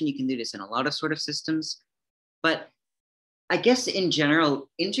imagine you can do this in a lot of sort of systems, but I guess in general,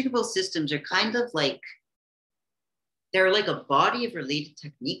 integrable systems are kind of like, they're like a body of related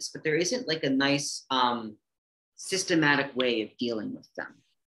techniques, but there isn't like a nice systematic way of dealing with them.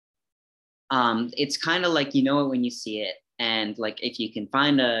 It's kind of like, you know it when you see it. And like, if you can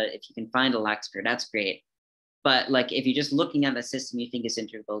find a Laxker, that's great. But like, if you're just looking at a system you think is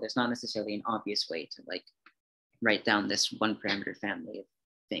integrable, there's not necessarily an obvious way to like write down this one parameter family of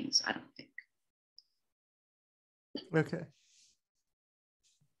things, I don't think. Okay.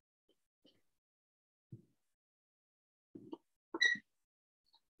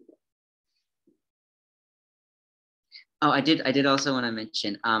 Oh, I did also want to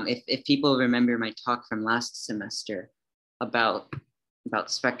mention, if people remember my talk from last semester about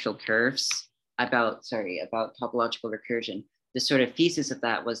spectral curves, about topological recursion, the sort of thesis of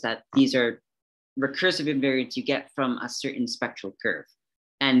that was that these are recursive invariants you get from a certain spectral curve,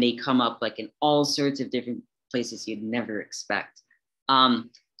 and they come up like in all sorts of different places you'd never expect.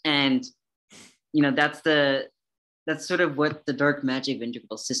 And you know, that's sort of what the dark magic of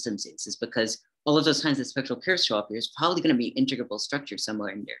integrable systems is because all of those kinds of spectral curves show up. There's probably going to be integrable structure somewhere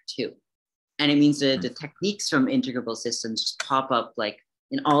in there too. And it means that the techniques from integrable systems just pop up like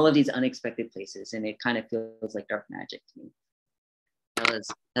in all of these unexpected places. And it kind of feels like dark magic to me.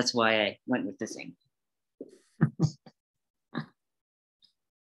 That's why I went with this thing.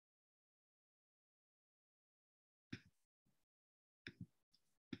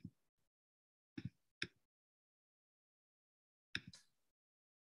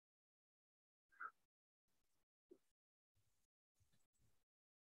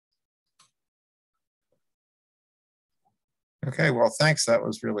 Okay, well, thanks. That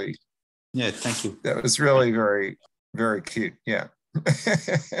was really, Yeah, thank you. that was really very, very cute. Yeah.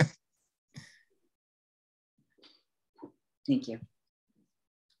 Thank you.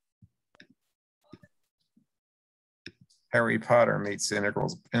 Harry Potter meets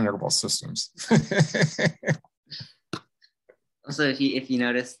integrable systems. Also, if you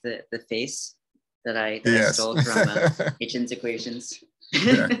notice the face that I Yes. stole from Hitchin's equations.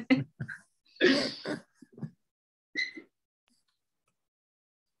 Yeah.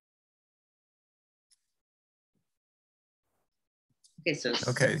 Okay, so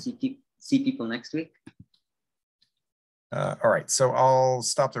Okay. See people next week. All right, so I'll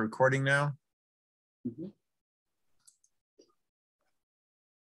stop the recording now. Mm-hmm.